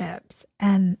friendships.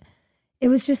 And it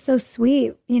was just so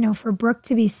sweet, for Brooke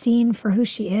to be seen for who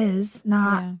she is,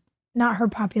 not her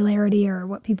popularity or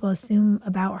what people assume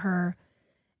about her.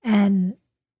 And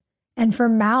for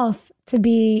Mouth to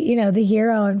be, the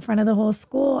hero in front of the whole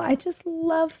school. I just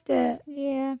loved it.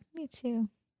 Yeah, me too.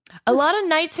 A lot of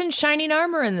knights in shining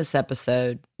armor in this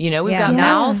episode. We've got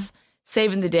Mouth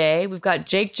saving the day. We've got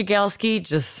Jake Jagelski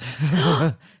just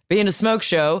being a smoke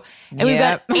show. And we've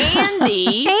got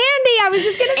Andy. I was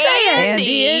just going to say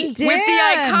Andy and Dan. with the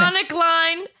iconic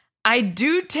line, I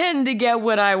do tend to get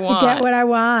what I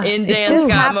want. In It Dan just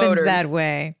Scott happens Motors. that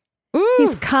way. Ooh.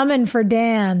 He's coming for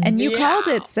Dan. And you called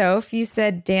it, Soph. You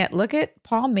said, Dan, look at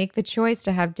Paul make the choice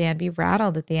to have Dan be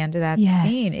rattled at the end of that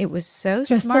scene. It was so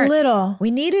just smart. A little.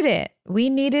 We needed it. We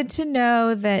needed to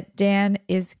know that Dan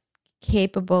is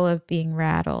capable of being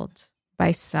rattled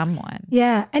by someone.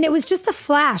 Yeah. And it was just a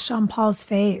flash on Paul's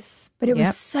face, but it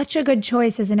was such a good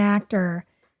choice as an actor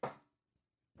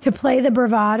to play the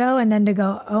bravado and then to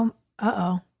go, oh,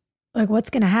 uh-oh. Like, what's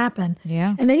going to happen?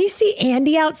 Yeah. And then you see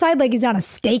Andy outside, like he's on a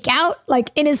stakeout,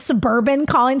 like in his Suburban,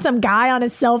 calling some guy on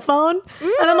his cell phone.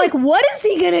 And I'm like, what is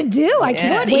he going to do? I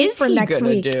can't wait for next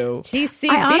week.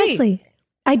 TCB.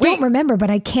 I don't remember, but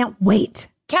I can't wait.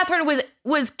 Catherine,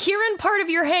 was Kieran part of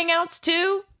your hangouts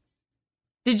too?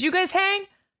 Did you guys hang?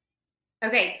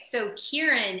 Okay, so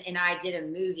Kieran and I did a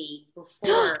movie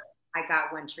before I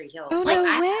got One Tree Hill. Oh, no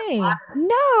way.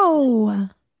 No.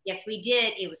 Yes, we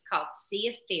did. It was called Sea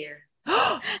of Fear.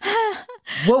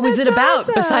 What was it about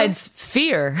besides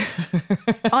fear?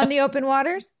 On the open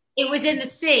waters? It was in the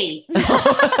sea.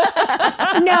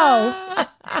 No.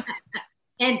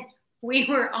 And we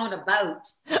were on a boat.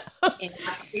 And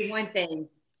I'll see one thing,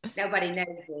 nobody knows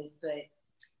this, but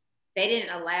they didn't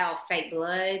allow fake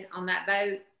blood on that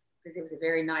boat because it was a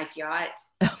very nice yacht.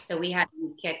 So we had to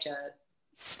use ketchup.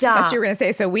 Stop. I thought you were going to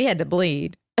say, so we had to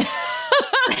bleed.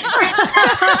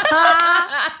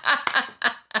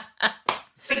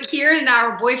 But Kieran and I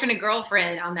were boyfriend and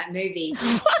girlfriend on that movie.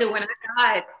 So when I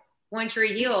got One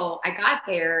Tree Hill, I got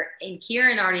there and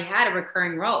Kieran already had a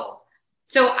recurring role.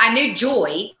 So I knew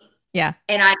Joy. Yeah.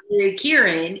 And I knew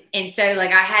Kieran. And so I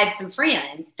had some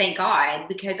friends, thank God,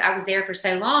 because I was there for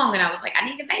so long and I was like, I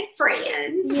need to make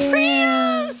friends. Yeah.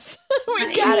 Friends.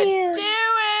 We gotta do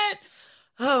it.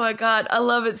 Oh my God. I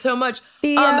love it so much.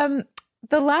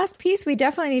 The last piece we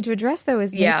definitely need to address, though,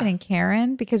 is Nathan and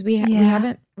Karen, because we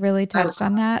haven't really touched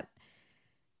on that.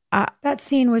 That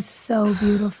scene was so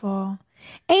beautiful.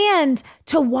 And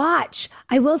to watch,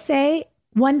 I will say,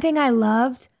 one thing I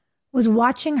loved was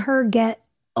watching her get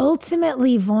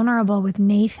ultimately vulnerable with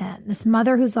Nathan, this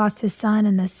mother who's lost his son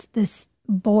and this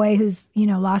boy who's,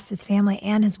 lost his family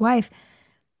and his wife.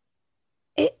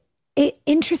 It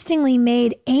interestingly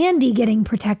made Andy getting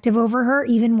protective over her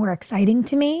even more exciting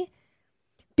to me.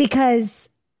 Because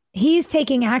he's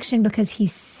taking action because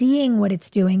he's seeing what it's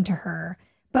doing to her.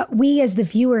 But we as the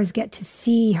viewers get to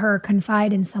see her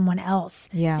confide in someone else.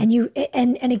 Yeah. And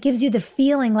it gives you the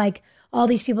feeling like all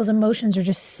these people's emotions are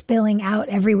just spilling out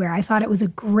everywhere. I thought it was a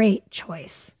great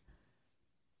choice.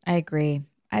 I agree.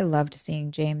 I loved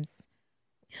seeing James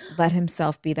let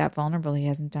himself be that vulnerable. He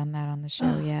hasn't done that on the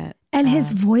show yet. And his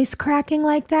voice cracking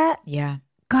like that. Yeah.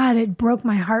 God, it broke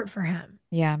my heart for him.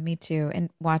 Yeah, me too. And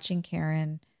watching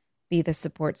Karen be the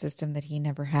support system that he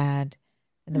never had,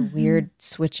 and the weird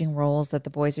switching roles that the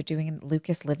boys are doing, and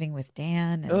Lucas living with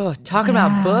Dan. And, talking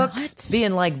about books,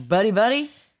 being like buddy.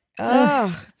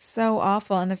 Oh, it's so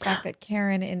awful. And the fact that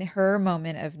Karen, in her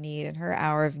moment of need, in her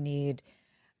hour of need,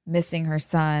 missing her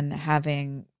son,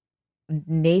 having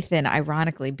Nathan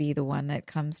ironically be the one that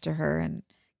comes to her and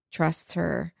trusts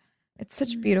her. It's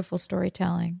such beautiful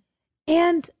storytelling.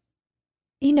 And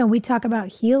we talk about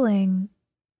healing.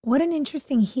 What an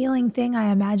interesting healing thing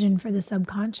I imagine for the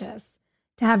subconscious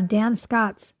to have Dan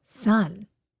Scott's son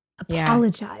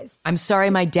apologize. I'm sorry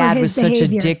my dad was such a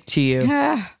dick to you.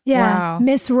 Yeah. Wow.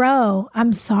 Miss Rowe,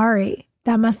 I'm sorry.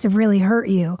 That must have really hurt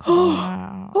you.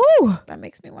 Wow. Oh, That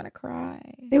makes me want to cry.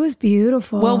 it was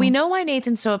beautiful. Well, we know why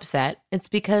Nathan's so upset. It's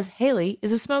because Haley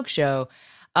is a smoke show,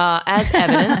 as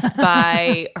evidenced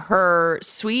by her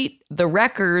sweet The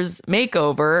Wreckers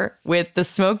makeover with the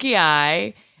smoky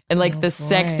eye and like the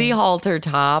sexy halter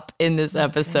top in this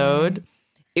episode.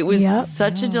 It was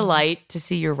such a delight to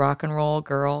see your rock and roll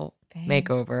girl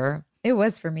makeover. It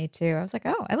was for me too. I was like,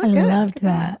 oh, I look I good. loved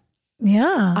Look at that.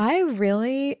 Yeah. I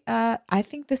really, I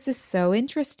think this is so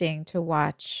interesting to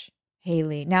watch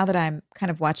Haley now that I'm kind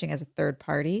of watching as a third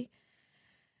party.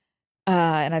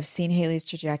 And I've seen Haley's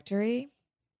trajectory,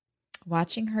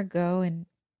 watching her go and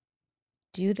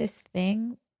do this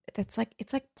thing that's like,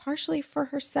 it's like partially for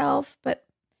herself, but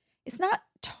it's not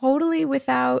totally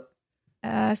without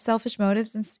selfish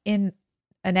motives in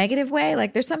a negative way.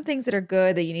 Like there's some things that are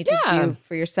good that you need to do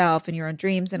for yourself and your own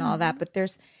dreams and all that, but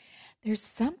there's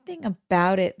something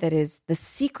about it that is the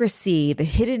secrecy, the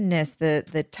hiddenness,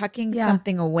 the tucking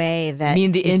something away. That You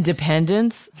mean the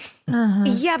independence?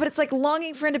 Yeah, but it's like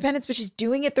longing for independence, but she's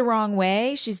doing it the wrong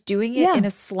way. She's doing it in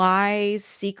a sly,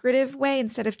 secretive way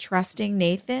instead of trusting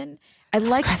Nathan. I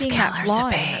like seeing that flaw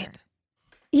in her.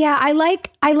 Yeah, I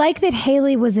like that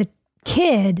Haley was a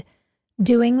kid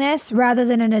doing this rather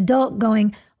than an adult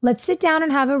going, let's sit down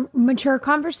and have a mature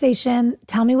conversation.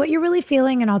 Tell me what you're really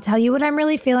feeling and I'll tell you what I'm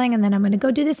really feeling. And then I'm going to go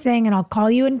do this thing and I'll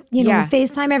call you and,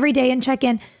 FaceTime every day and check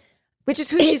in. Which is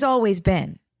who she's always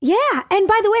been. Yeah. And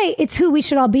by the way, it's who we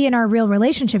should all be in our real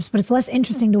relationships, but it's less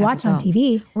interesting to watch on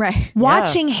TV. Right.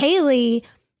 Watching Haley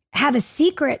have a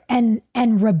secret and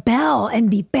rebel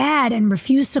and be bad and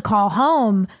refuse to call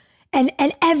home. And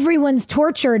everyone's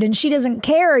tortured and she doesn't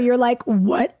care. You're like,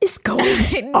 what is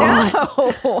going on?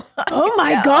 Oh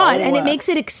my God. And it makes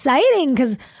it exciting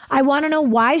because I want to know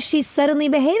why she's suddenly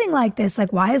behaving like this.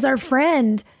 Like, why is our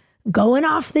friend going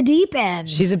off the deep end?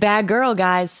 She's a bad girl,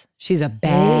 guys. She's a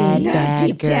bad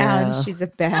deep girl. down, she's a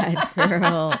bad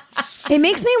girl. It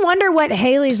makes me wonder what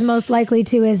Haley's most likely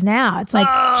to is now. It's like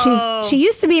she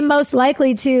used to be most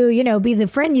likely to, be the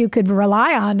friend you could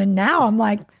rely on. And now I'm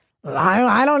like,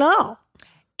 I don't know.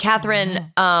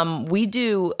 Catherine, we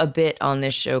do a bit on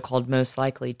this show called Most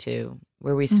Likely To,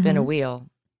 where we spin a wheel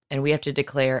and we have to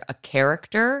declare a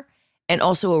character and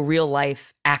also a real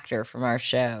life actor from our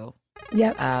show.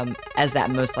 Yep. As that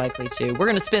most likely to. We're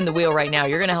going to spin the wheel right now.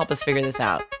 You're going to help us figure this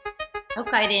out.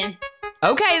 Okay,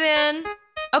 then.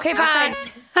 Okay, fine.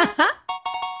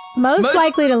 Most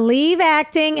likely to leave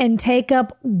acting and take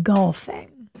up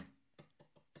golfing.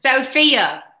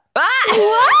 Sophia.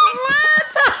 What?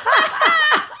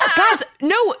 Guys,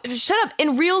 no, shut up.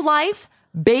 In real life,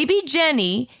 baby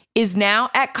Jenny is now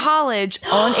at college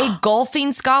on a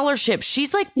golfing scholarship.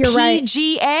 She's like PGA. Right.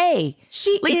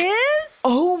 She is?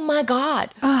 Oh my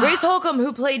God. Grace Holcomb,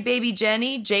 who played baby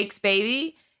Jenny, Jake's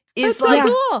baby, is That's like,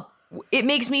 cool. It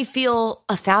makes me feel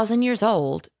 1,000 years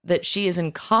old that she is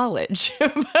in college.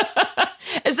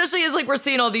 Especially as we're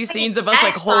seeing all these scenes of us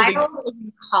holding.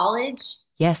 In college?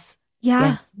 Yes. Yeah.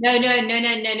 Yes.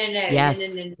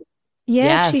 No.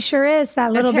 Yes, she sure is.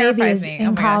 That little baby is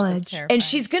in college. And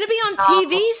she's going to be on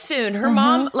TV soon. Her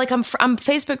mom, I'm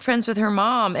Facebook friends with her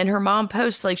mom, and her mom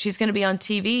posts she's going to be on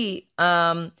TV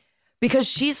because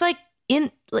she's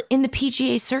in the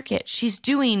PGA circuit. She's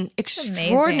doing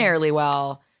extraordinarily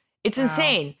well. It's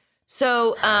insane.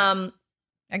 So I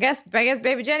guess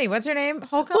baby Jenny, what's her name?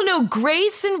 Holcomb? Well, no,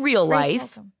 Grace in real life.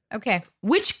 Holcomb. Okay.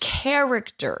 Which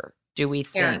character do we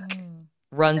think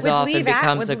runs off and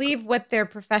becomes leave what their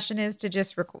profession is to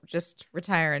just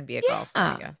retire and be a golfer,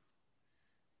 I guess.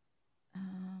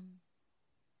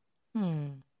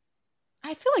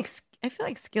 I feel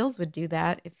like Skills would do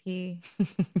that if he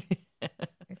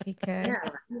could. Yeah.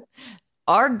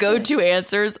 Our go-to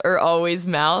answers are always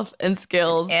Mouth and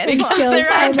Skills because Skills,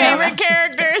 they're our favorite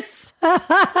characters.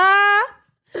 I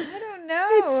don't know.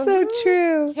 It's so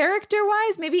true.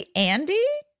 Character-wise, maybe Andy?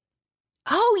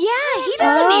 Oh, yeah. He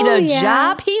doesn't need a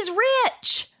job. He's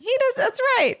rich. He does. That's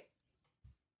right.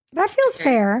 That feels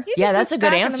fair. That's a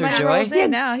good answer, Joy.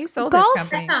 No, he sold his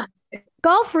company.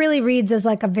 Golf really reads as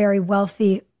a very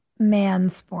wealthy man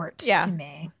sport to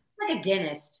me. Like a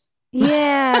dentist.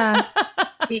 Yeah.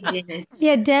 Big dentist.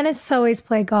 Yeah, dentists always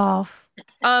play golf.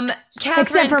 Catherine,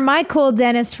 except for my cool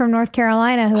dentist from North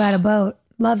Carolina who had a boat.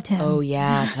 Loved him. Oh,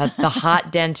 yeah. The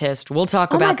hot dentist. We'll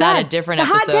talk about that in a different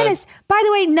episode. The hot dentist. By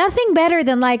the way, nothing better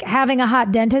than like having a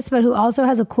hot dentist, but who also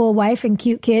has a cool wife and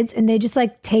cute kids, and they just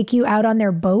like take you out on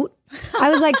their boat.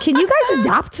 I was like, can you guys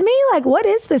adopt me? Like, what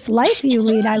is this life you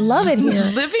lead? I love it here.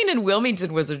 Living in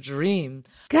Wilmington was a dream.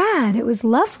 God, it was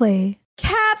lovely.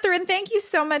 Catherine, thank you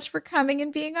so much for coming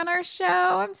and being on our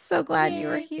show. I'm so glad you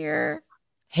were here.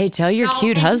 Hey, tell your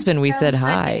cute husband we said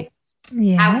hi.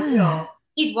 Yeah. I will.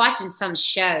 He's watching some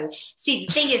show. See,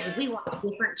 the thing is, we watch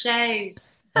different shows.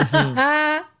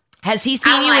 Mm-hmm. Has he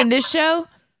seen you in this show?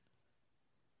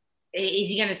 Is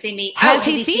he going to see me? Has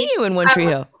he seen you in One Tree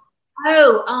Hill?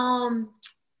 You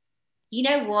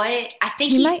know what? I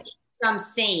think he's seen some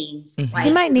scenes. Mm-hmm. Like,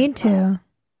 He might need to.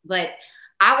 But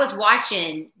I was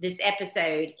watching this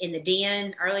episode in the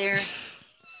den earlier,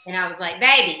 and I was like,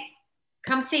 baby,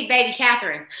 come see baby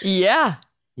Catherine. Yeah.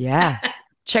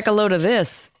 Check a load of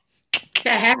this.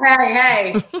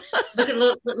 Hey. Look at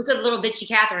little bitchy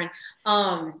Catherine,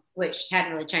 which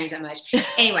hadn't really changed that much.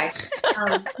 Anyway.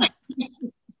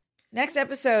 Next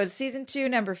episode, season 2,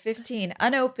 number 15,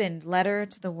 Unopened Letter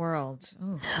to the World.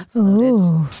 Ooh, that's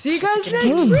loaded. See you guys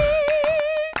next week.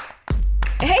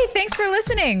 Hey, thanks for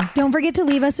listening. Don't forget to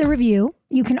leave us a review.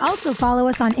 You can also follow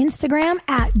us on Instagram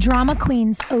at Drama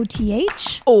Queens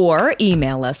OTH. Or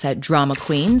email us at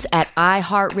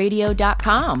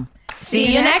dramaqueens@iheartradio.com.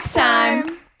 See you next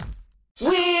time.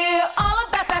 We're all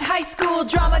about that high school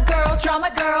drama girl,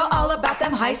 all about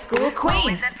them high school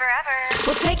queens.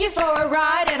 We'll take you for a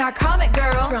ride in our comic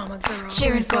girl,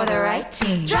 cheering for the right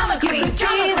team. Drama queens,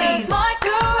 smart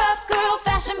girl, rough girl,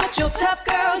 fashion but you're tough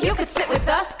girl. You could sit with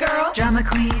us, girl. Drama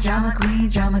queens, drama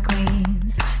queens, drama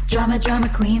queens. Drama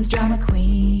queens, drama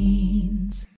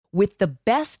queens. With the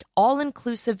best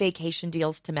all-inclusive vacation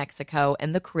deals to Mexico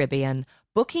and the Caribbean,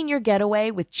 booking your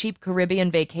getaway with Cheap Caribbean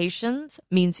Vacations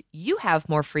means you have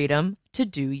more freedom to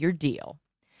do your deal.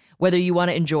 Whether you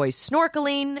want to enjoy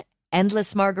snorkeling,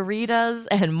 endless margaritas,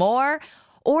 and more,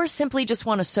 or simply just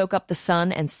want to soak up the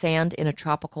sun and sand in a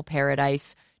tropical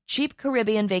paradise, Cheap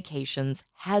Caribbean Vacations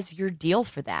has your deal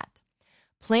for that.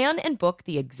 Plan and book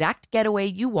the exact getaway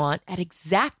you want at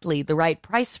exactly the right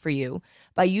price for you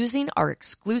by using our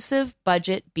exclusive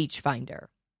budget beach finder.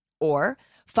 Or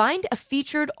find a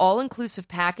featured all-inclusive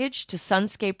package to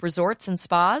Sunscape Resorts and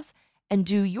Spas and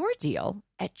do your deal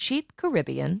at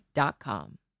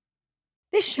cheapcaribbean.com.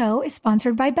 This show is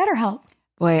sponsored by BetterHelp.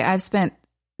 Boy, I've spent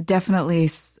definitely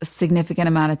a significant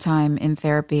amount of time in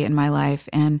therapy in my life.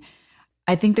 And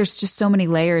I think there's just so many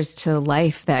layers to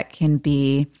life that can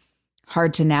be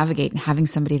hard to navigate. And having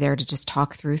somebody there to just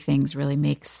talk through things really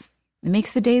makes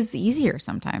the days easier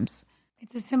sometimes.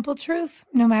 It's a simple truth.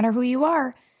 No matter who you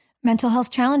are, mental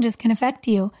health challenges can affect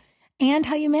you, and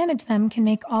how you manage them can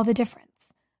make all the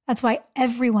difference. That's why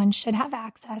everyone should have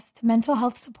access to mental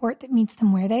health support that meets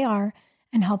them where they are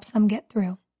and helps them get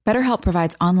through. BetterHelp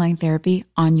provides online therapy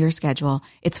on your schedule.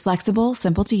 It's flexible,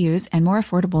 simple to use, and more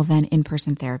affordable than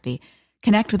in-person therapy.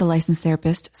 Connect with a licensed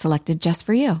therapist selected just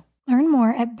for you. Learn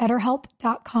more at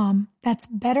BetterHelp.com. That's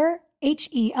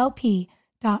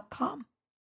BetterHelp.com.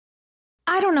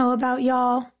 I don't know about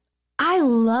y'all. I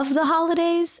love the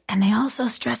holidays, and they also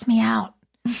stress me out.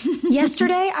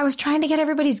 Yesterday, I was trying to get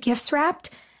everybody's gifts wrapped,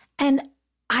 and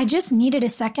I just needed a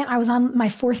second. I was on my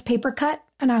 4th paper cut,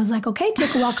 and I was like, okay,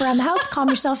 take a walk around the house, calm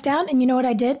yourself down. And you know what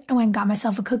I did? I went and got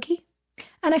myself a cookie,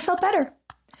 and I felt better.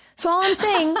 So all I'm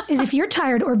saying is if you're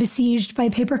tired or besieged by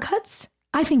paper cuts,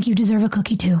 I think you deserve a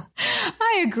cookie too.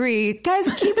 I agree. Guys,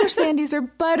 Keebler Sandies are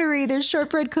buttery. They're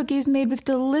shortbread cookies made with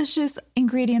delicious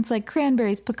ingredients like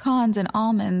cranberries, pecans, and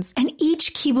almonds. And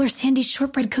each Keebler Sandies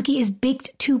shortbread cookie is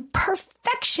baked to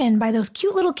perfection by those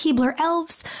cute little Keebler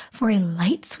elves for a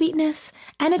light sweetness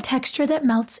and a texture that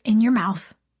melts in your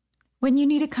mouth. When you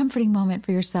need a comforting moment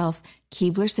for yourself,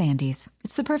 Keebler Sandies.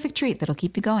 It's the perfect treat that'll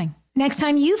keep you going. Next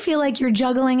time you feel like you're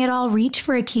juggling it all, reach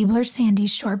for a Keebler Sandies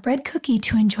shortbread cookie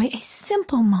to enjoy a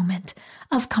simple moment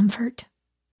of comfort.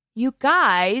 You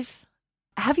guys,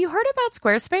 have you heard about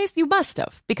Squarespace? You must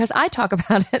have, because I talk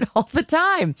about it all the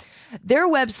time. Their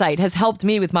website has helped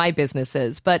me with my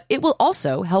businesses, but it will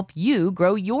also help you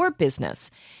grow your business.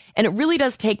 And it really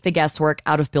does take the guesswork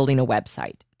out of building a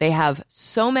website. They have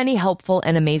so many helpful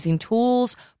and amazing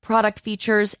tools, product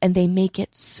features, and they make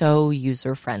it so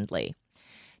user-friendly.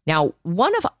 Now,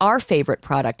 one of our favorite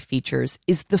product features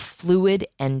is the Fluid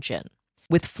Engine.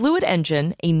 With Fluid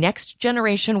Engine, a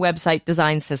next-generation website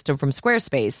design system from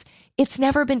Squarespace, it's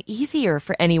never been easier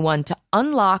for anyone to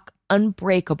unlock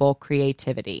unbreakable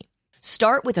creativity.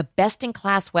 Start with a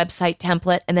best-in-class website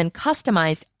template and then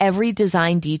customize every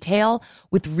design detail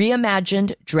with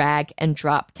reimagined drag and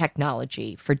drop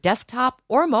technology for desktop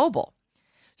or mobile.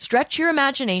 Stretch your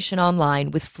imagination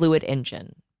online with Fluid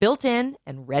Engine, built in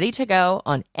and ready to go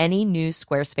on any new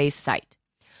Squarespace site.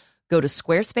 Go to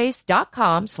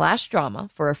squarespace.com/drama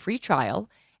for a free trial.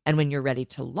 And when you're ready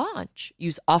to launch,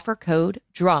 use offer code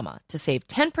DRAMA to save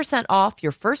 10% off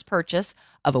your first purchase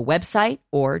of a website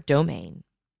or domain.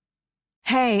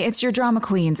 Hey, it's your drama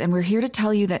queens, and we're here to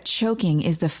tell you that choking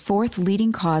is the 4th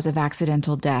leading cause of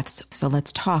accidental deaths. So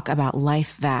let's talk about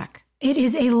LifeVac. It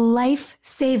is a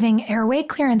life-saving airway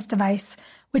clearance device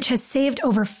which has saved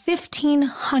over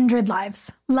 1,500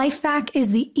 lives. LifeVac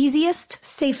is the easiest,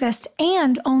 safest,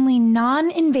 and only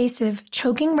non-invasive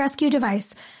choking rescue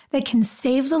device that can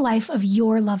save the life of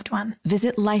your loved one.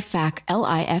 Visit LifeVac,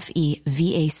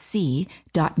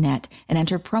 LifeVac.net, and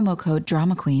enter promo code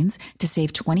Drama Queens to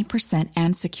save 20%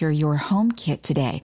 and secure your home kit today.